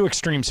think there's two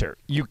extremes here.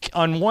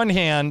 On one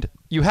hand,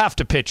 you have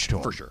to pitch to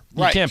him. For sure.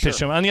 You can't pitch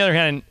to him. On the other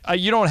hand,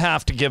 you don't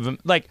have to give him.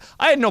 Like,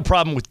 I had no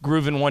problem with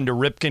grooving one to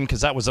Ripken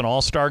because that was an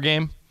all-star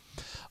game.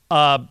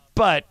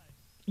 But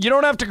you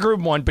don't have to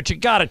groove one, but you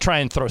got to try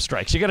and throw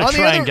strikes. You got to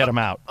try and get them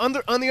out. On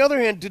the other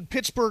hand, did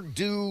Pittsburgh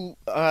do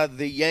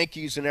the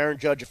Yankees and Aaron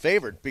Judge a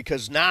favor?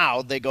 Because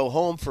now they go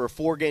home for a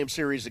 4-game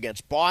series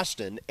against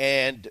Boston,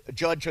 and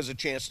Judge has a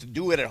chance to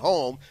do it at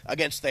home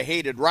against the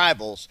hated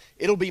rivals.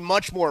 It'll be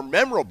much more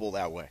memorable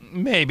that way.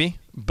 Maybe,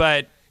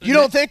 but you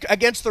don't think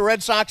against the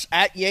Red Sox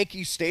at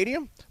Yankee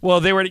Stadium?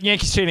 Well, they were at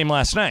Yankee Stadium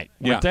last night,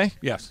 weren't they?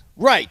 Yes.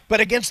 Right, but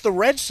against the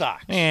Red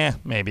Sox.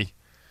 Maybe.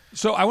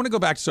 So I want to go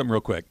back to something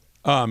real quick.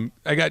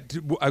 I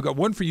got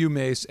one for you,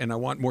 Mace, and I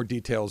want more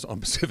details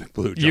on Pacific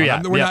Blue.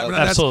 John.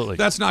 Absolutely.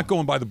 That's not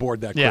going by the board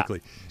that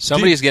quickly.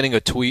 Somebody's getting a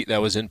tweet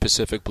that was in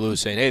Pacific Blue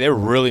saying, "Hey, they were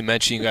really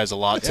mentioning you guys a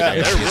lot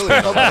today." They're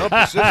really coming up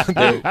Pacific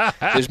Blue.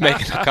 They're just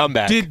making a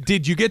comeback.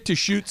 Did you get to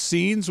shoot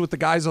scenes with the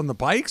guys on the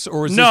bikes,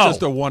 or is No. this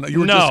just a one? You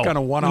were just kind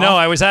of one-off. No,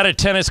 I was at a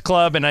tennis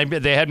club, and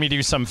they had me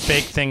do some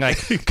fake thing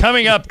like,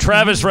 coming up,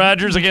 Travis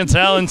Rogers against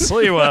Alan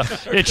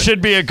Sliwa. It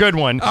should be a good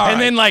one. All right.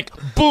 Then, like,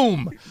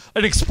 boom,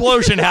 an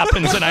explosion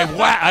happens, and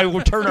I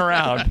will turn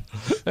around.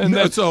 And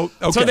then, so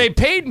they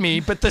paid me,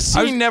 but the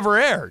scene never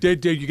aired.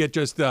 Did you get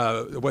just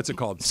what's it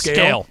called?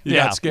 Scale. You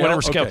Yeah, got scale?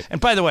 whatever scale. Okay. And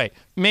by the way,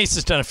 Mace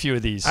has done a few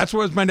of these. That's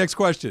what was my next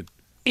question.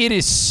 It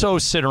is so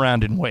sit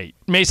around and wait.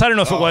 Mace, I don't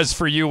know if it was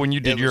for you when you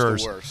did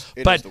yours. The worst.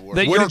 But the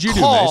worst. What did you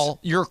do, Mace?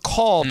 Your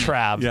call,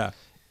 Trav,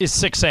 is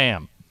 6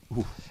 a.m.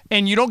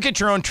 And you don't get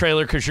your own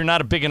trailer because you're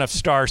not a big enough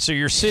star, so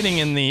you're sitting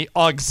in the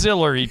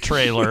auxiliary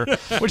trailer,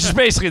 which is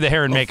basically the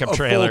hair and makeup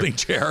trailer. Folding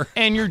chair.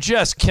 And you're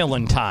just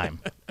killing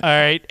time. All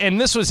right? And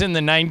this was in the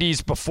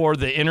 90s before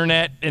the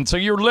internet, and so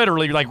you're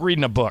literally like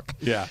reading a book.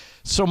 Yeah.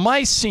 So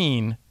my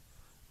scene,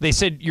 they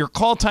said, your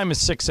call time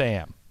is 6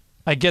 a.m.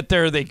 I get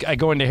there, I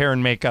go into hair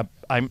and makeup.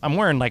 I'm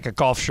wearing like a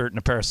golf shirt and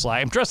a pair of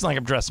slides. I'm dressing like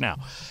I'm dressed now.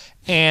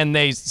 And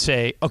they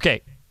say,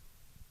 okay,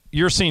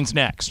 your scene's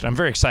next. I'm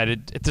very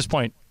excited. At this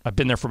point, I've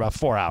been there for about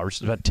 4 hours.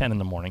 It's about 10 in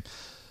the morning.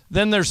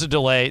 Then there's a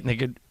delay, and we're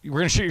going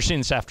to shoot your scene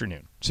this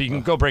afternoon, so you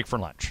can go break for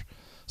lunch.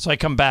 So I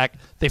come back.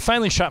 They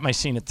finally shot my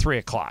scene at 3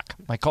 o'clock.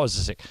 My call is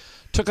at 6.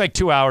 Took like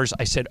 2 hours.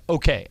 I said,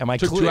 okay, am I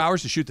Took clear? 2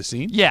 hours to shoot the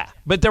scene? Yeah,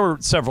 but there were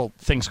several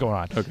things going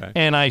on. Okay.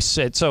 And I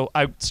said, so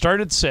I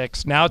started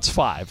 6. Now it's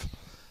 5.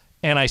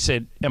 And I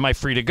said, am I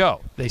free to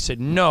go? They said,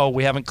 no,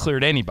 we haven't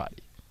cleared anybody.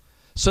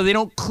 So they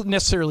don't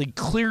necessarily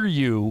clear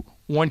you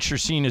once your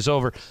scene is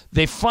over.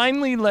 They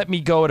finally let me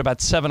go at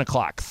about 7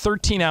 o'clock,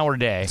 13-hour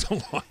day. It's a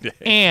long day.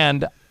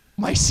 And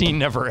my scene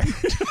never aired.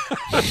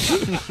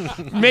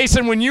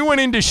 Mason, when you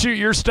went in to shoot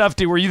your stuff,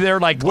 were you there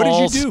like What did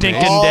all you do, stinking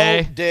man? all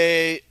day?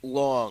 day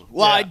long.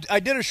 Well, Yeah. I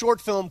did a short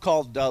film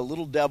called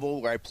Little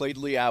Devil where I played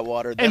Lee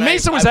Atwater. Then And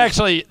Mason I was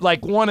actually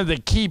like one of the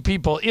key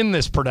people in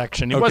this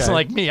production. He wasn't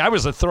like me. I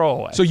was a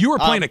throwaway. So you were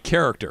playing a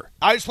character.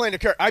 I was playing a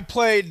character. I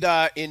played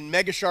in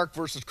Mega Shark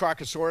versus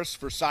Crocosaurus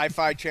for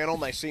Sci-Fi Channel.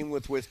 My scene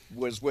was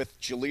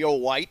with Jaleel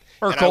White,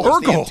 and I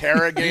was the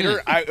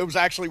interrogator. It was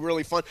actually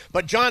really fun.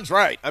 But John's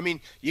right. I mean,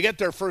 you get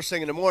there first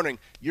thing in the morning.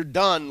 You're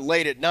done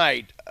late at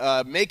night.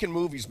 Making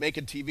movies,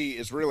 making TV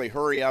is really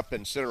hurry up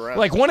and sit around.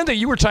 Like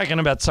you were talking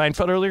about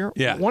Seinfeld earlier.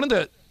 Yeah.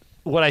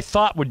 What I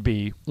thought would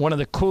be one of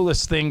the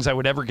coolest things I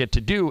would ever get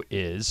to do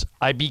is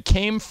I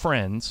became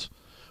friends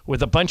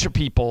with a bunch of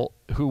people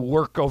who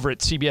work over at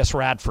CBS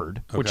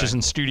Radford, which is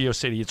in Studio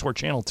City. It's where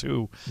Channel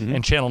 2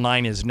 and Channel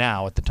 9 is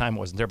now. At the time it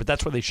wasn't there, but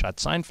that's where they shot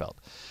Seinfeld.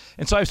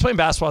 And so I was playing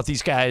basketball with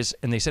these guys,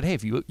 and they said, hey,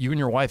 if you and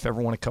your wife ever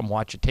want to come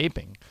watch a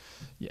taping.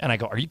 And I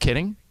go, are you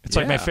kidding? It's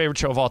like my favorite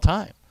show of all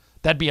time.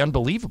 That'd be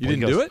unbelievable. You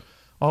didn't do it?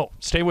 Oh,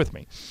 stay with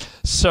me.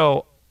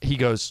 So he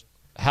goes,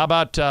 how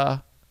about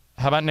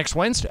next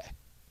Wednesday?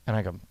 And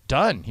I go,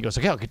 done. He goes,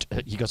 okay, I'll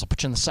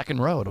put you in the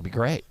second row. It'll be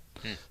great.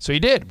 So he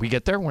did. We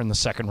get there. We're in the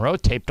second row,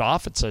 taped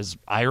off. It says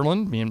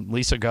Ireland. Me and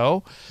Lisa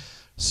go.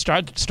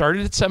 Started at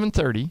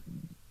 7:30.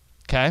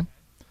 Okay.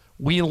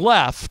 We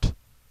left,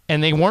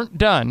 and they weren't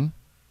done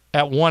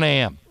at 1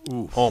 a.m.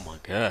 Ooh. Oh my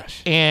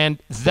gosh. And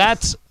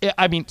that's,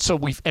 I mean, so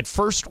at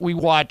first we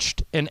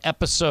watched an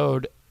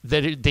episode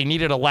that they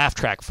needed a laugh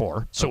track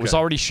for. So it was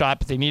already shot,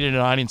 but they needed an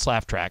audience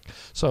laugh track.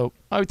 So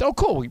I thought, oh,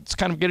 cool. Let's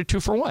kind of get a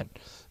 2-for-1.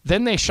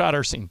 Then they shot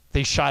our scene.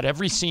 They shot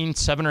every scene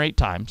 7 or 8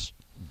 times.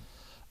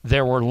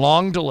 There were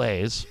long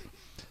delays.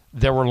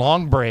 There were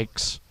long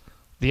breaks.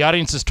 The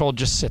audience is told,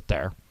 just sit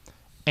there.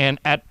 And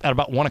at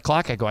about 1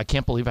 o'clock, I go, I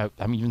can't believe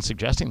I'm even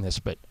suggesting this,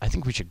 but I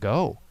think we should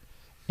go.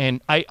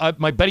 And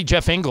my buddy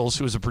Jeff Ingalls,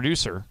 who was a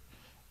producer,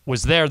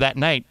 was there that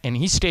night, and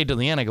he stayed till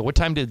the end. I go, what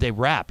time did they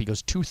wrap? He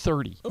goes,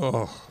 2:30.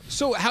 Oh,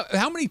 so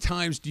how many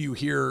times do you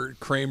hear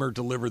Kramer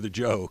deliver the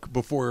joke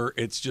before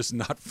it's just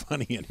not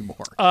funny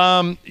anymore?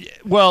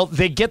 Well,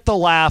 they get the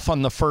laugh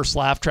on the first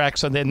laugh track,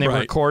 so then they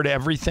record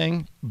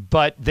everything.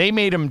 But they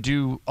made him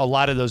do a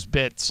lot of those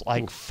bits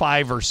like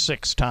 5 or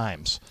 6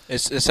 times.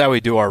 It's how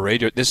we do our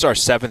radio. This is our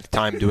 7th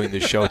time doing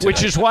this show tonight.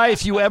 Which is why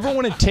if you ever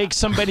want to take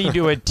somebody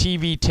to a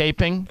TV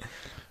taping,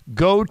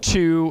 go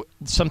to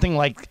something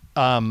like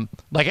when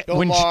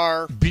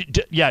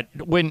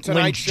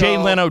Jay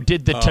Leno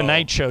did the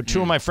Tonight Show.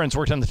 2 of my friends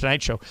worked on the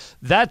Tonight Show.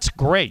 That's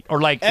great.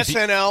 Or like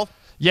SNL.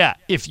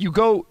 If you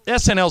go,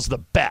 SNL's the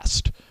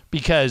best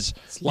because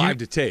it's live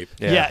to tape.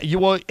 You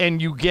will,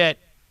 and you get.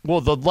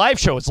 Well, the live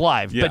show is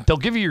live, but they'll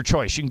give you your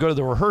choice. You can go to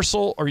the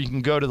rehearsal or you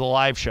can go to the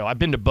live show. I've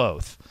been to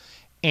both,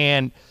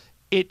 and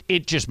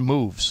it just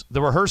moves.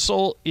 The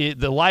rehearsal,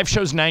 the live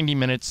show's 90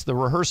 minutes. The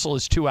rehearsal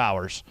is 2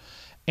 hours,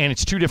 and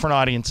it's 2 different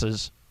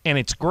audiences, and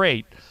it's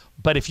great.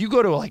 But if you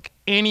go to like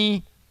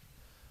any,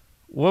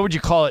 what would you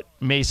call it,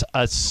 Mace?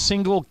 A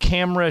single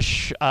camera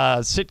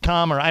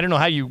sitcom, or I don't know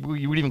how you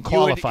would even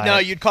qualify it. No,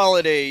 you'd call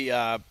it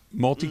a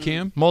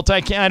multicam.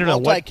 Multicam. I don't know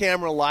what.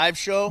 Multi-camera live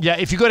show. Yeah,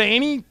 if you go to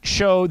any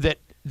show that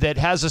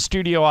has a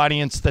studio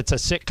audience that's a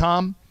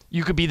sitcom,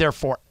 you could be there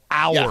for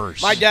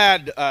hours. Yeah. My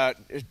dad,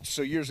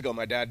 so years ago,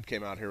 my dad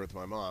came out here with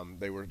my mom.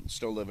 They were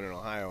still living in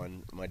Ohio,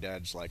 and my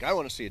dad's like, I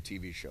want to see a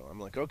TV show. I'm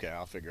like, okay,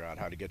 I'll figure out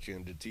how to get you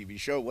into a TV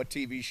show. What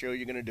TV show are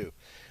you going to do?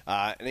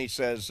 And he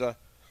says, I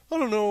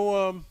don't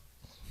know,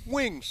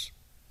 Wings.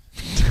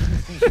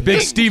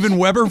 Big Steven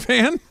Weber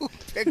fan? Who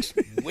picks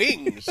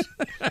Wings?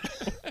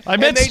 I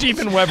met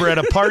Steven Weber at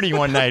a party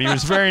one night. He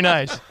was very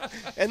nice.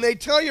 And they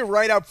tell you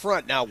right up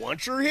front, now,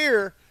 once you're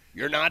here,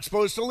 you're not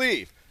supposed to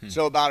leave.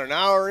 So about an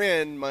hour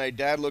in, my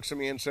dad looks at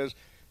me and says,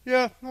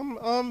 yeah,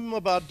 I'm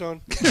about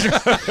done.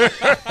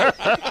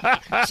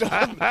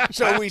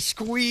 So we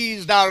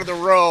squeezed out of the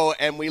row,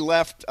 and we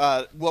left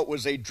what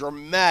was a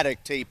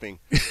dramatic taping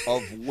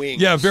of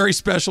Wings. Yeah, a very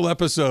special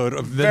episode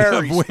of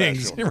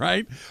Wings, special.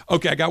 Right?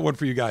 Okay, I got one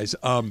for you guys.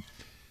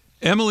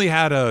 Emily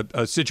had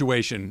a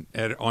situation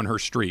on her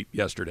street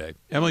yesterday.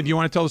 Emily, do you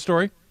want to tell the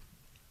story?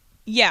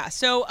 Yeah,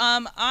 so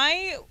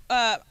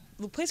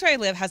the place where I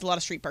live has a lot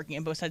of street parking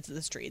on both sides of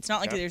the street. It's not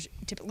like there's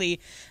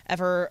typically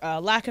ever a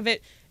lack of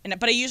it,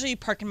 but I usually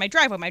park in my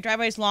driveway. My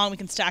driveway is long. We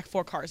can stack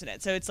 4 cars in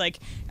it. So it's like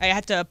I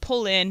have to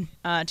pull in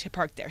to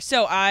park there.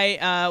 So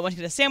I went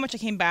to get a sandwich. I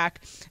came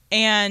back,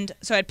 and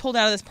so I pulled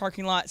out of this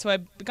parking lot. So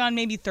I've gone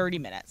maybe 30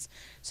 minutes.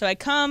 So I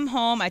come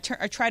home. I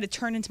try to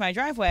turn into my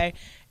driveway,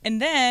 and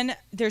then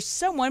there's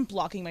someone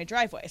blocking my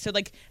driveway. So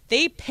like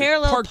they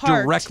parallel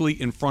park directly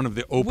in front of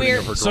the opening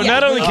of her driveway. So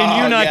not only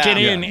can you not get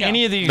in,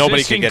 any of the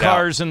existing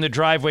cars in the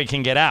driveway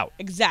can get out.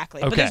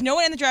 Exactly. Okay. But there's no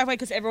one in the driveway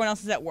because everyone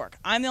else is at work.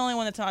 I'm the only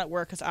one that's not at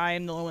work because I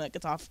am the only one that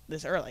gets off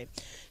this early.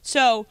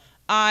 So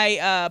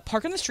I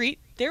park on the street.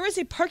 There is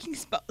a parking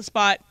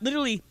spot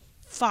literally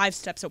 5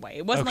 steps away.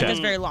 It wasn't like it was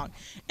very long.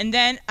 And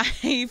then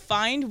I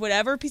find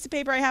whatever piece of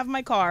paper I have in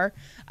my car.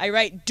 I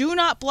write, do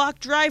not block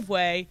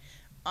driveway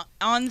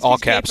on this all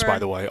piece caps, of paper. by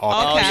the way.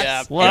 All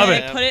caps. Yeah. Love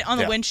and it. I put it on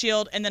the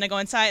windshield, and then I go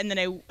inside, and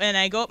then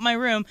I go up my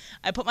room.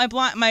 I put my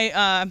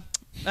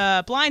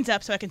blinds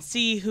up so I can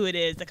see who it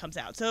is that comes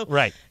out. So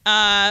right.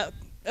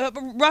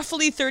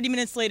 Roughly 30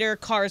 minutes later,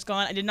 car is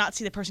gone. I did not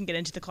see the person get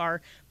into the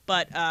car,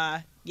 but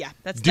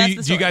that's do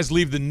the story. you guys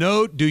leave the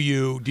note? Do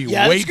you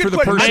wait for the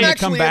person to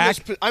come back?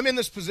 I'm in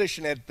this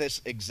position at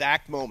this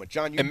exact moment,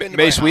 John. You've been to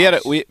Mace, my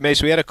house. we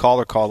had a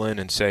caller call in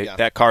and say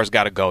that car's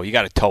got to go. You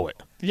got to tow it.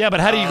 Yeah,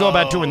 but how do you go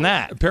about doing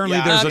that? Apparently,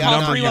 there's a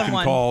number you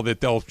can call that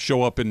they'll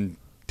show up and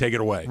take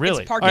it away.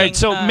 Really? Parking, all right,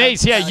 so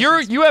Mace,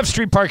 you have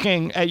street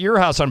parking at your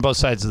house on both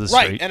sides of the street.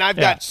 Right, and I've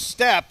got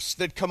steps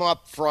that come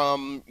up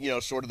from,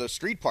 sort of the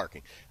street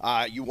parking.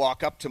 You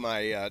walk up to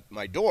my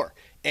door,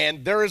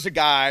 and there is a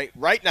guy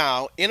right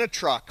now in a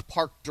truck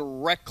parked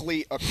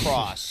directly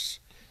across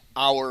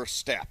our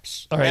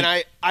steps. All right.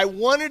 And I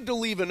wanted to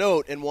leave a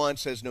note, and Juan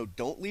says, no,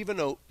 don't leave a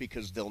note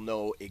because they'll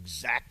know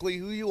exactly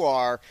who you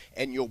are,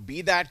 and you'll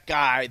be that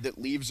guy that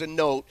leaves a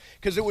note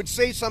because it would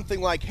say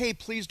something like, hey,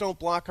 please don't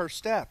block our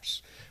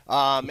steps.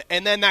 And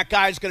then that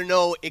guy's going to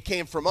know it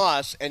came from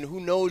us, and who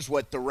knows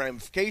what the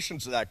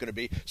ramifications of that are going to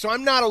be. So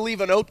I'm not a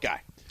leave a note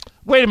guy.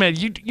 Wait a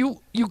minute.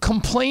 You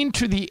complained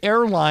to the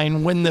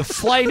airline when the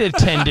flight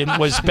attendant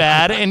was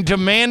bad and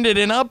demanded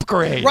an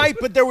upgrade. Right,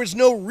 but there was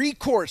no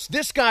recourse.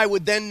 This guy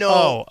would then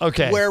know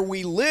where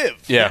we live.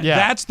 Yeah.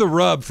 That's the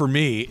rub for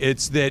me.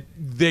 It's that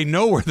they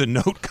know where the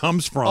note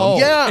comes from. Oh.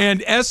 Yeah. And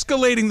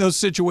escalating those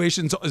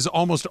situations is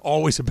almost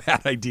always a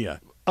bad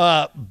idea.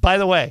 By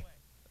the way,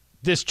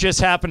 this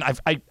just happened.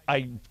 I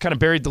kind of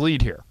buried the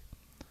lead here.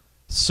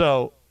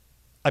 So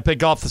I played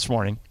golf this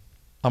morning.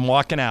 I'm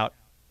walking out.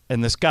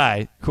 And this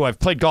guy, who I've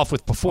played golf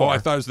with before. Oh, I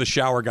thought it was the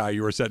shower guy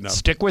you were setting up.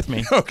 Stick with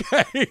me.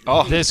 Okay.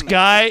 Oh. This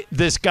guy,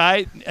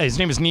 his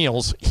name is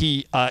Niels.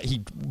 He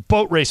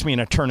boat raced me in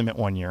a tournament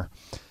one year.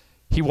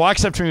 He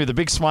walks up to me with a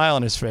big smile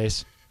on his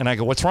face, and I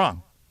go, "What's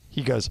wrong?"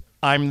 He goes,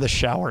 "I'm the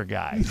shower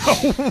guy."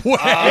 No way.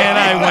 And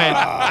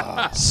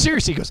I went,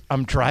 seriously? He goes,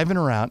 "I'm driving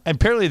around." And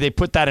apparently they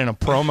put that in a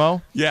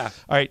promo. Yeah.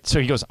 All right,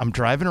 so he goes, "I'm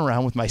driving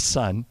around with my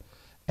son,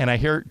 and I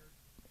hear..."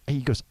 He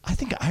goes, "I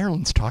think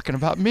Ireland's talking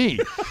about me."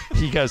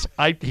 He goes,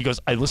 I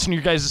listen to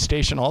your guys'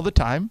 station all the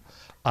time.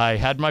 I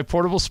had my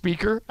portable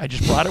speaker. I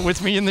just brought it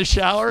with me in the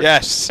shower.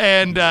 Yes.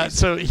 And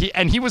so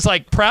he was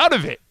like proud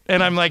of it.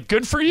 And I'm like,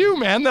 good for you,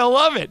 man. They'll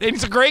love it. And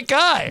he's a great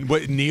guy.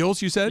 What,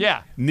 Niels, you said?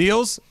 Yeah.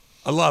 Niels,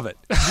 I love it.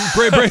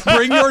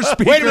 Bring your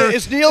speaker. Wait a minute,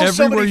 is Niels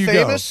somebody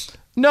famous?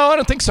 No, I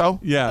don't think so.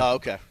 Yeah. Oh,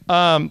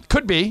 okay.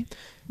 Could be.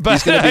 But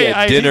he's going to be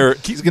at dinner.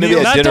 He's going to be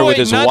at dinner with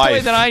his wife. Not the way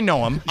wife. that I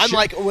know him. I'm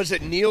like, was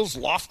it Niels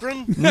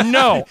Lofgren?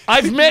 No,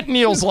 I've met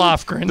Niels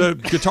Lofgren, the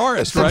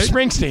guitarist, from right?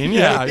 Springsteen.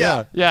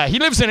 Yeah. He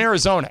lives in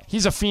Arizona.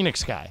 He's a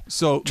Phoenix guy.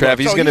 So, Trav,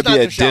 he's going to be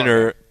at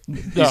dinner.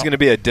 He's No. going to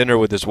be at dinner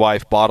with his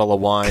wife, bottle of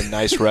wine,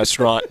 nice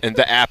restaurant, and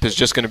the app is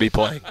just going to be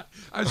playing.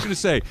 I was going to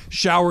say,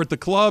 shower at the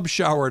club,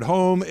 shower at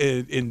home,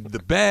 in the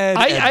bed,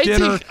 at I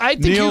dinner.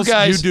 think Niels, you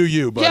guys. you do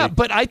you, buddy. Yeah,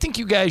 but I think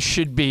you guys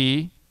should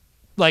be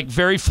like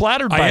very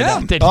flattered by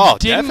am. that Oh, he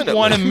didn't definitely.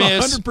 want to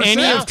miss 100%.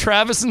 any of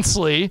Travis and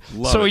Slee,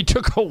 Love so it. he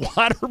took a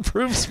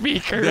waterproof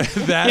speaker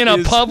That in a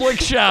is- public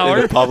shower,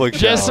 In a public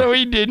just shower. so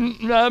he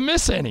didn't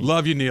miss any.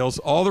 Love you, Niels.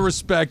 All the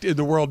respect in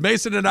the world.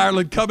 Mason and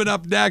Ireland coming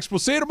up next. We'll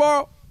see you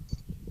tomorrow.